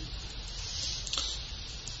Guru.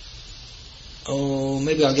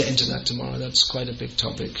 Maybe I'll get into that tomorrow. That's quite a big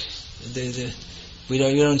topic.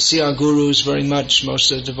 You don't see our gurus very much,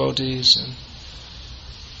 most of the devotees,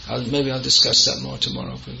 and maybe I'll discuss that more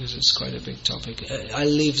tomorrow because it's quite a big topic. I'll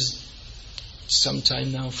leave some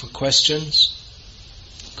time now for questions,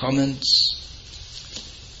 comments.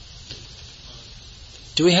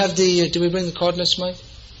 Do we bring the cordless mic?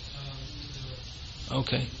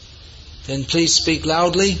 Okay. Then please speak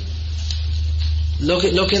loudly. Look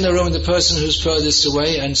in the room at the person who's furthest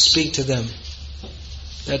away and speak to them.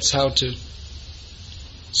 That's how to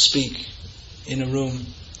speak in a room,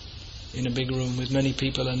 in a big room with many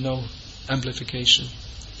people and no amplification.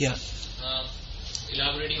 Yeah.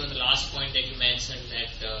 Elaborating on the last point that you mentioned,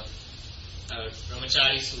 that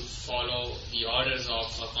brahmacharis would follow the orders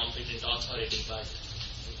of a competent authority, but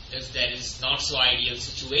if there is not so ideal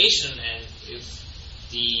situation and if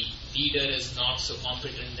the leader is not so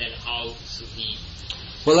competent, then how should he?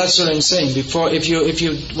 Well, that's what I'm saying. If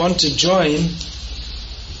you want to join,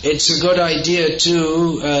 it's a good idea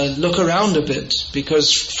to look around a bit,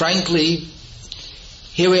 because frankly,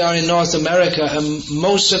 here we are in North America, and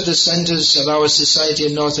most of the centers of our society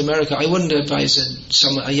in North America, I wouldn't advise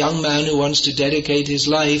a young man who wants to dedicate his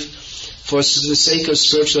life for the sake of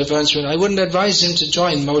spiritual advancement, I wouldn't advise him to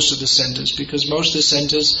join most of the centers, because most of the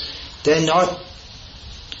centers, they're not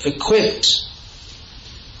equipped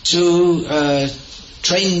to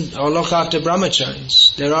train or look after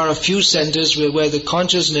brahmacharis. There are a few centers where the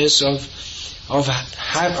consciousness of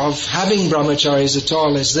having brahmacharis at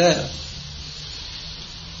all is there.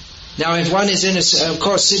 Now, if one is in of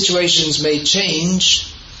course, situations may change,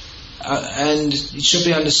 and it should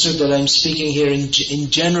be understood that I'm speaking here in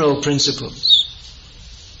general principles.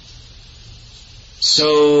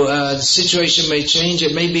 So the situation may change.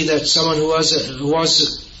 It may be that someone who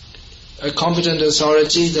was a competent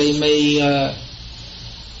authority, they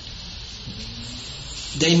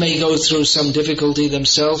may go through some difficulty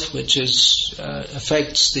themselves, which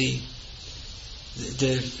affects the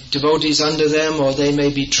devotees under them, or they may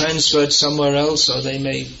be transferred somewhere else, or they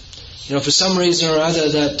may, for some reason or other,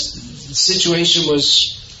 that the situation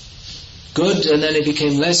was good and then it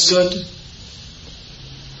became less good.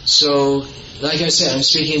 So, like I said, I'm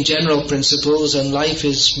speaking in general principles, and life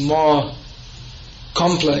is more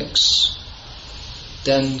complex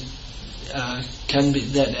than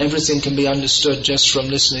that everything can be understood just from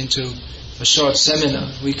listening to a short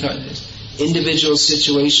seminar. Individual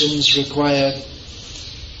situations require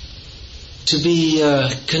to be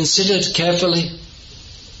considered carefully.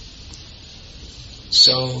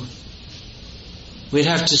 So we'd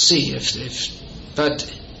have to see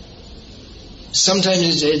but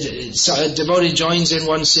sometimes a devotee joins in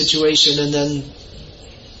one situation, and then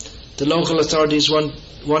the local authorities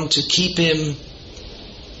want to keep him.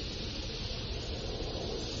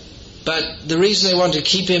 But the reason they want to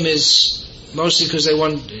keep him is mostly because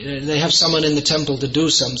they have someone in the temple to do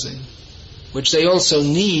something, which they also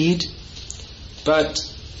need. But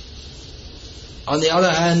on the other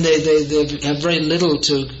hand, they have very little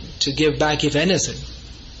to give back, if anything,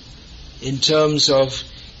 in terms of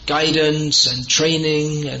guidance and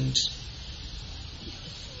training and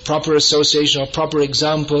proper association or proper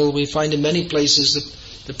example. We find in many places that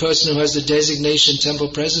the person who has the designation temple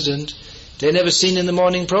president, they're never seen in the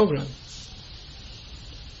morning program.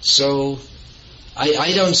 So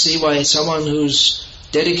I don't see why someone who's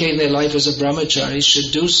dedicating their life as a brahmachari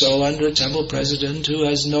should do so under a temple president who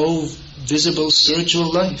has no visible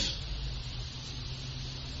spiritual life.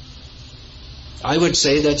 I would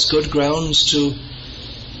say that's good grounds to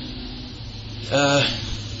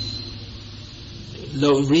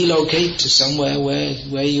relocate to somewhere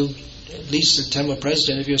where you, at least the temple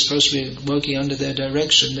president, if you're supposed to be working under their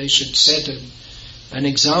direction, they should set an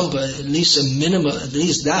example, at least a minimal, at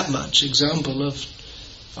least that much example of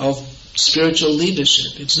spiritual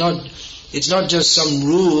leadership. It's not just some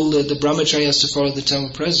rule that the brahmachari has to follow the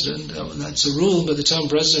temple president. That's a rule, but the temple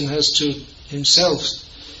president has to himself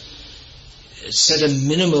set a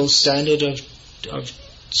minimal standard of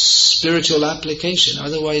spiritual application.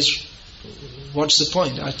 Otherwise, what's the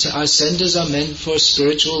point? Our centers are meant for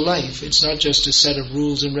spiritual life. It's not just a set of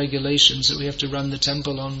rules and regulations that we have to run the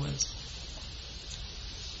temple on with.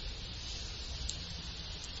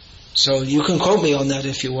 So you can quote me on that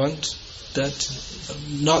if you want.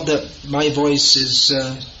 Not that my voice is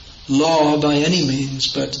law by any means,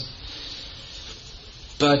 but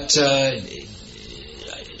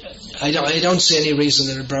I don't see any reason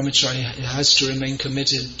that a brahmachari has to remain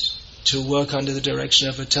committed to work under the direction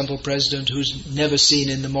of a temple president who's never seen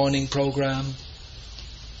in the morning program.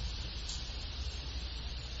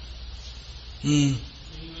 From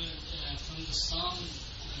the song,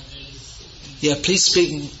 yeah, please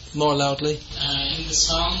speak more loudly. In the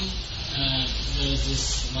song, there is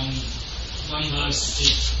this one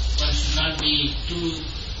verse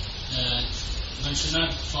that one should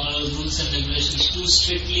not follow rules and regulations too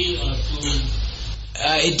strictly or too.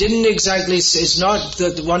 It didn't exactly say, it's not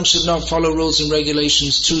that one should not follow rules and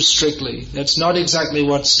regulations too strictly. That's not exactly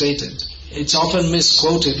what's stated. It's often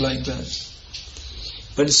misquoted like that.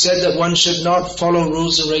 But it said that one should not follow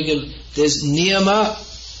rules and regulations. There's niyama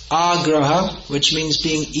agraha, which means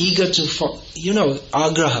being eager to follow.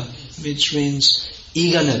 Agraha, which means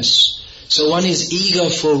eagerness. So one is eager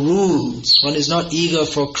for rules. One is not eager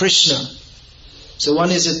for Krishna. So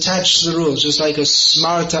one is attached to the rules, just like a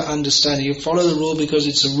smarta understanding. You follow the rule because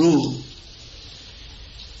it's a rule.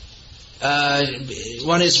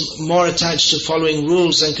 One is more attached to following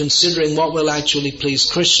rules than considering what will actually please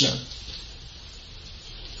Krishna.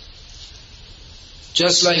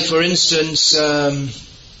 Just like, for instance,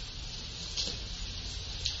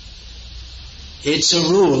 it's a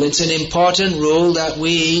rule, it's an important rule that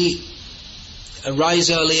we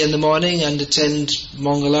rise early in the morning and attend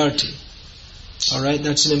Mangalarti. Alright,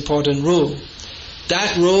 that's an important rule.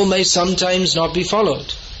 That rule may sometimes not be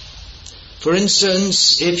followed. For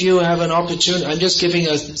instance, if you have an opportunity, I'm just giving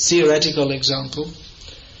a theoretical example.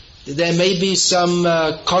 There may be some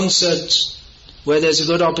concert where there's a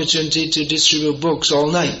good opportunity to distribute books all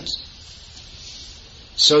night.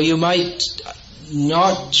 So you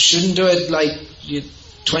shouldn't do it like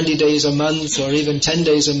 20 days a month or even 10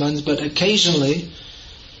 days a month, but occasionally,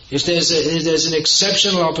 if there's an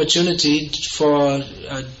exceptional opportunity for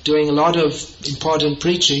doing a lot of important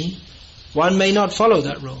preaching, one may not follow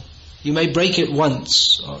that rule. You may break it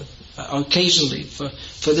once or occasionally for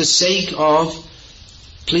the sake of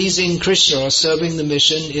pleasing Krishna or serving the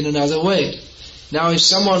mission in another way. Now, if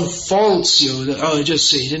someone faults you, just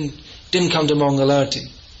see, didn't come to Mangalarti,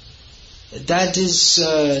 that is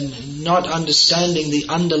not understanding the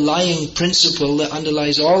underlying principle that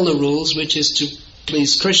underlies all the rules, which is to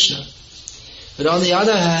please Krishna. But on the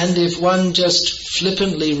other hand, if one just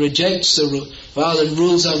flippantly rejects the rule, the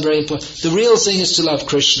rules aren't very important. The real thing is to love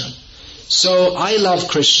Krishna. So I love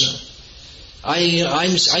Krishna. I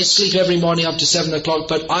sleep every morning up to 7 o'clock,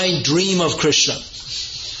 but I dream of Krishna.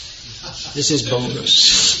 This is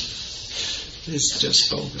bogus. It's just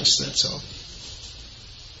bogus, that's all.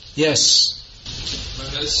 Yes?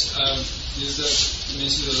 Maharaj, you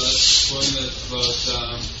mentioned the last point about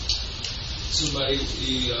somebody,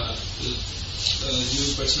 you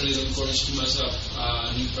personally don't encourage too much of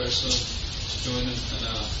a new person to join an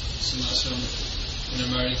ashram in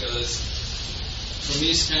America. For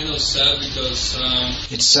me, it's kind of sad because...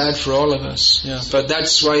 it's sad for all of us, yeah. But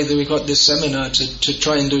that's why we got this seminar, to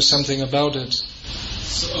try and do something about it.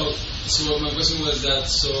 So my question was that,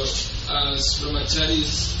 as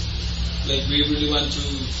brahmacharis, we really want to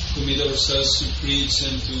commit ourselves to preach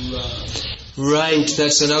and to... Right,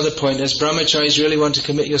 that's another point. As brahmacharis, you really want to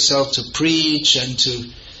commit yourself to preach and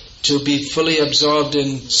to be fully absorbed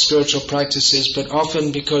in spiritual practices, but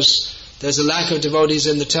often because there's a lack of devotees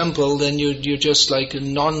in the temple, then you're just like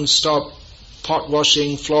non-stop pot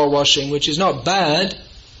washing, floor washing, which is not bad.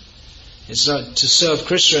 It's not to serve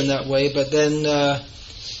Krishna in that way, but then the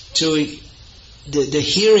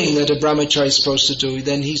hearing that a brahmachari is supposed to do,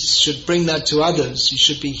 then he should bring that to others. He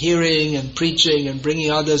should be hearing and preaching and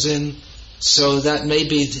bringing others in. So that may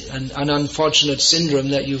be an unfortunate syndrome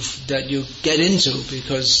that you get into,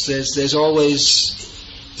 because there's always...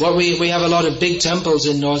 we have a lot of big temples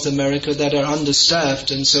in North America that are understaffed,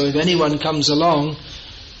 and so if anyone comes along,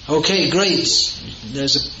 okay, great.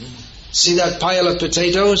 See that pile of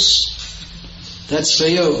potatoes? That's for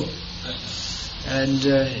you.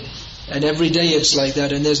 And every day it's like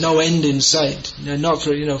that, and there's no end in sight. Not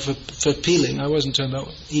for peeling. I wasn't talking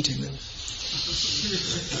about eating them.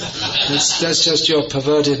 That's just your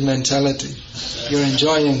perverted mentality. You're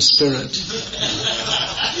enjoying spirit.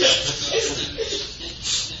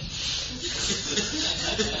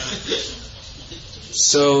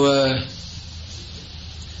 So,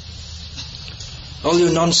 all you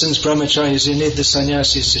nonsense brahmacharis, you need the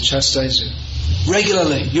sannyasis to chastise you.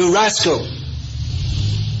 Regularly, you rascal!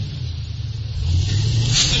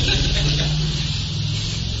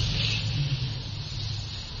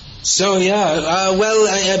 So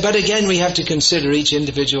but again we have to consider each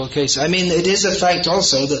individual case. I mean, it is a fact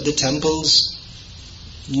also that the temples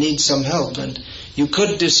need some help, and you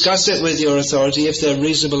could discuss it with your authority if they're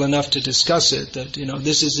reasonable enough to discuss it, that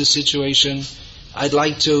this is the situation, I'd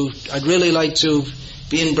really like to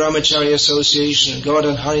be in Brahmacari association and go out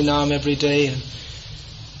on Harinam every day, and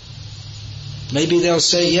maybe they'll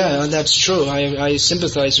say, yeah, that's true, I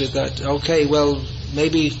sympathize with that. Okay, well,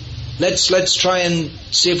 maybe let's try and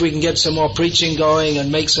see if we can get some more preaching going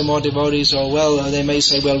and make some more devotees, or they may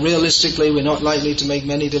say, well, realistically we're not likely to make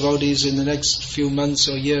many devotees in the next few months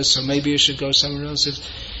or years, so maybe you should go somewhere else.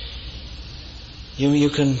 You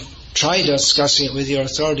can try discussing it with your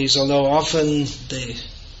authorities, although often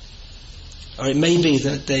it may be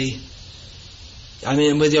that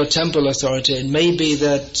with your temple authority, it may be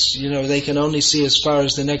that, they can only see as far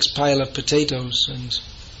as the next pile of potatoes, and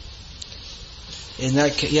in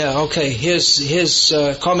that case, here's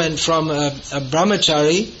a comment from a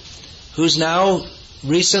brahmachari who's now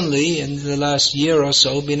recently, in the last year or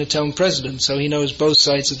so, been a town president, so he knows both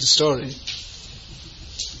sides of the story.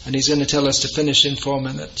 And he's going to tell us to finish in 4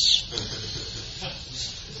 minutes.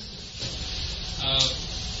 I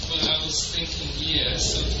was thinking,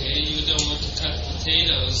 yes, okay, you don't want to cut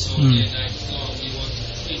potatoes all day night long, you want to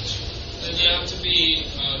preach. Then you have to be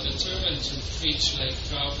determined to preach like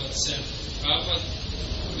Prabhupada said. Prabhupada,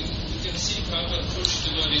 we can see Prabhupada push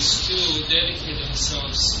devotees to dedicate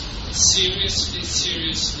themselves seriously.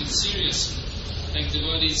 Like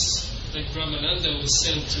devotees, like Brahmananda was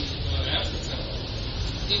sent to Africa.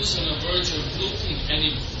 He was on the verge of looking, and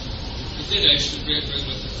he did actually break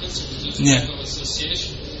with the principles of the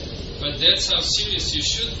association. But that's how serious you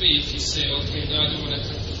should be if you say, okay, now I don't want to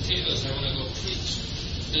cut potatoes, I want to go preach.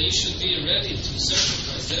 Then you should be ready to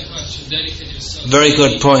sacrifice that much and dedicate yourself. Very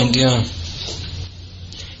good point, yeah.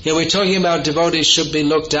 Yeah, we're talking about devotees should be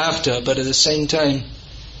looked after, but at the same time,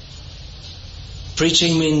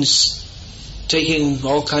 preaching means taking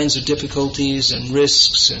all kinds of difficulties and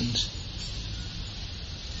risks, and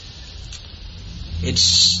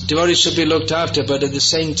devotees should be looked after, but at the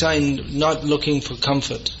same time not looking for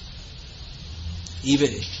comfort. Even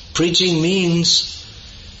preaching means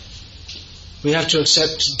we have to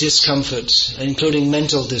accept discomfort, including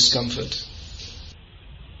mental discomfort.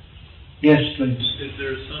 Yes, please. Is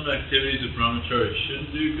there some activities that Brahmacari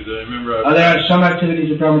shouldn't do? Because I remember there are some activities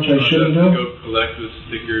that Brahmacari shouldn't do. Go collect with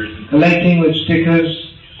stickers. Collecting with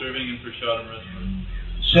stickers. Serving in prasadam restaurants.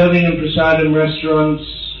 Serving in prasadam restaurants.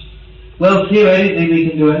 Well, theoretically we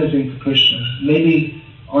can do anything for Krishna. Maybe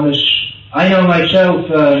I know myself,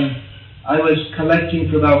 I was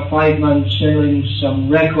collecting for about 5 months, selling some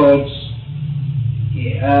records,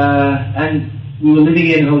 and we were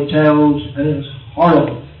living in hotels, and it was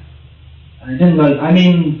horrible. I didn't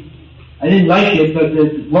like it, but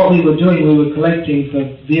what we were doing, we were collecting for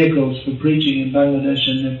vehicles for preaching in Bangladesh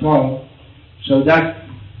and Nepal. So that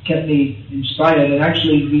kept me inspired. And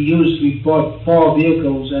actually, we bought 4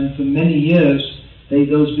 vehicles, and for many years,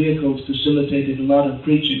 those vehicles facilitated a lot of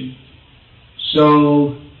preaching.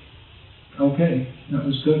 So, okay, that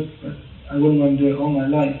was good, but I wouldn't want to do it all my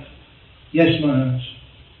life. Yes, Maharaj.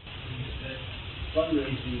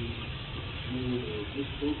 Fundraising, just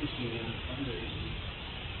focusing on fundraising,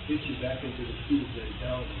 gets you back into the food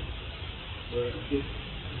mentality, where it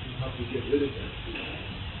helps you get rid of that food.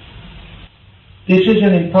 This is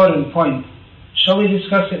an important point. Shall we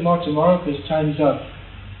discuss it more tomorrow? Because time's up.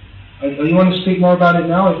 Or you want to speak more about it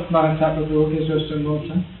now? If Mahatma gives us some more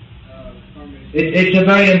time. It's a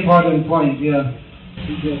very important point. Yeah.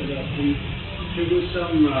 There was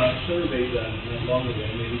some survey done not long ago,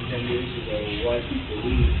 maybe 10 years ago, why people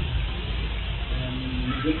leave.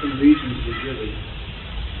 And different reasons were given.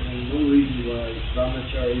 And one reason was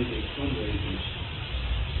Brahmacharis and fundraisers,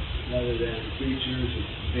 rather than preachers or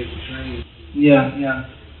big trained. Yeah.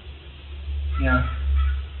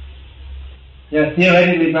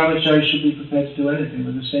 Theoretically, Brahmacharis should be prepared to do anything,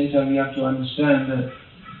 but at the same time, we have to understand that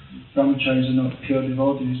Brahmacharis are not pure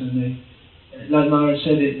devotees, and they, like Maharaj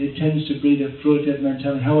said, it tends to breed a fruitive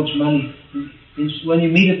mentality. How much money? When you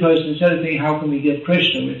meet a person, instead of thinking, how can we give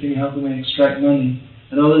Krishna, we're thinking, how can we extract money?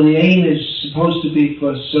 And although the aim is supposed to be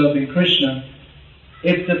for serving Krishna,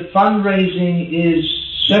 if the fundraising is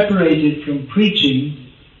separated from preaching,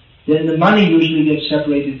 then the money usually gets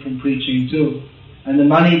separated from preaching too. And the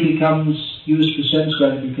money becomes used for sense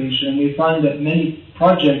gratification. And we find that many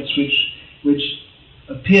projects which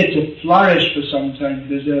appear to flourish for some time,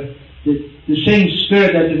 because the same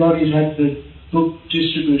spirit that devotees had for book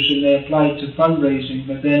distribution, they applied to fundraising,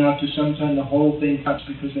 but then after some time the whole thing cuts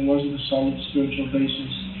because there wasn't a solid spiritual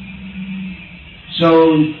basis.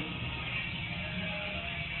 So,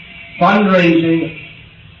 fundraising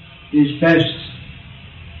is best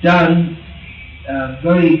done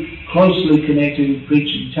very closely connected with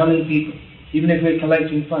preaching, telling people, even if we're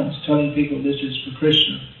collecting funds, telling people this is for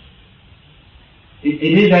Krishna.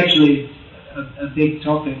 It is actually a big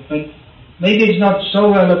topic, but maybe it's not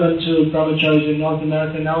so relevant to Brahmacharis in North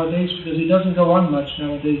America nowadays, because it doesn't go on much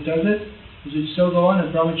nowadays, does it? Does it still go on,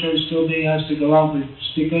 and Brahmacharis still being asked to go out with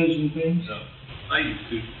stickers and things? No, I used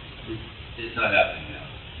to. It's not happening now.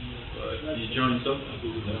 But you join something,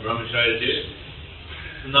 the Brahmacharis here?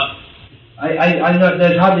 No. I'm not,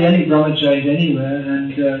 there's hardly any Brahmacharis anywhere,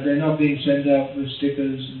 and they're not being sent out with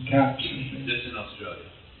stickers and caps and things. Just in Australia.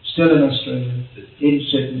 Still in Australia. In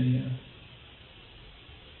Sydney, yeah.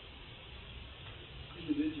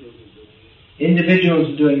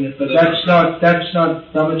 Individuals are doing it, but that's not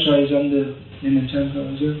Brahmacharis in the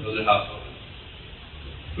temple, is it? Those are householders.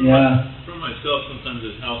 For myself, sometimes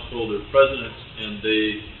as householder presidents, and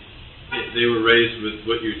they were raised with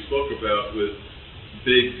what you spoke about, with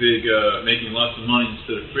big, making lots of money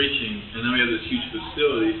instead of preaching, and then we have this huge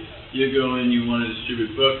facility. You go in, you want to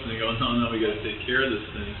distribute books, and they go, no, we got to take care of this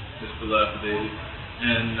thing. It's dilapidated.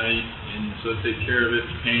 And so take care of it,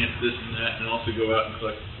 paint it, this and that, and also go out and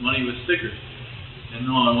collect money with stickers. And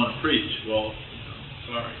no, I want to preach. Well,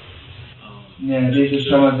 sorry. These are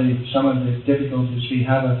some of the difficulties we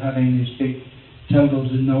have of having these big temples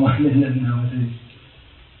with no one in them nowadays.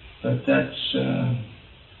 But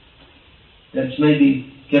that's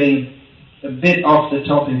maybe getting a bit off the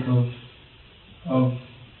topic of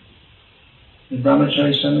the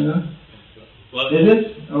Brahmacari Seminar. Is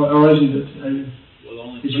it? Or isn't it?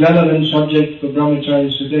 It's relevant subject for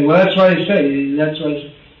Brahmacharis today. Well, that's why I say,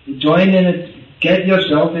 join in it, get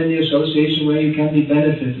yourself in the association where you can be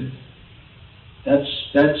benefited.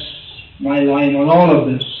 That's my line on all of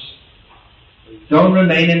this. Don't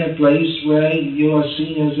remain in a place where you are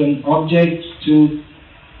seen as an object to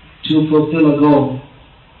fulfill a goal,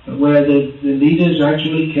 but where the leaders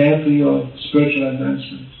actually care for your spiritual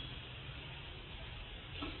advancement.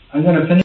 I'm going to finish.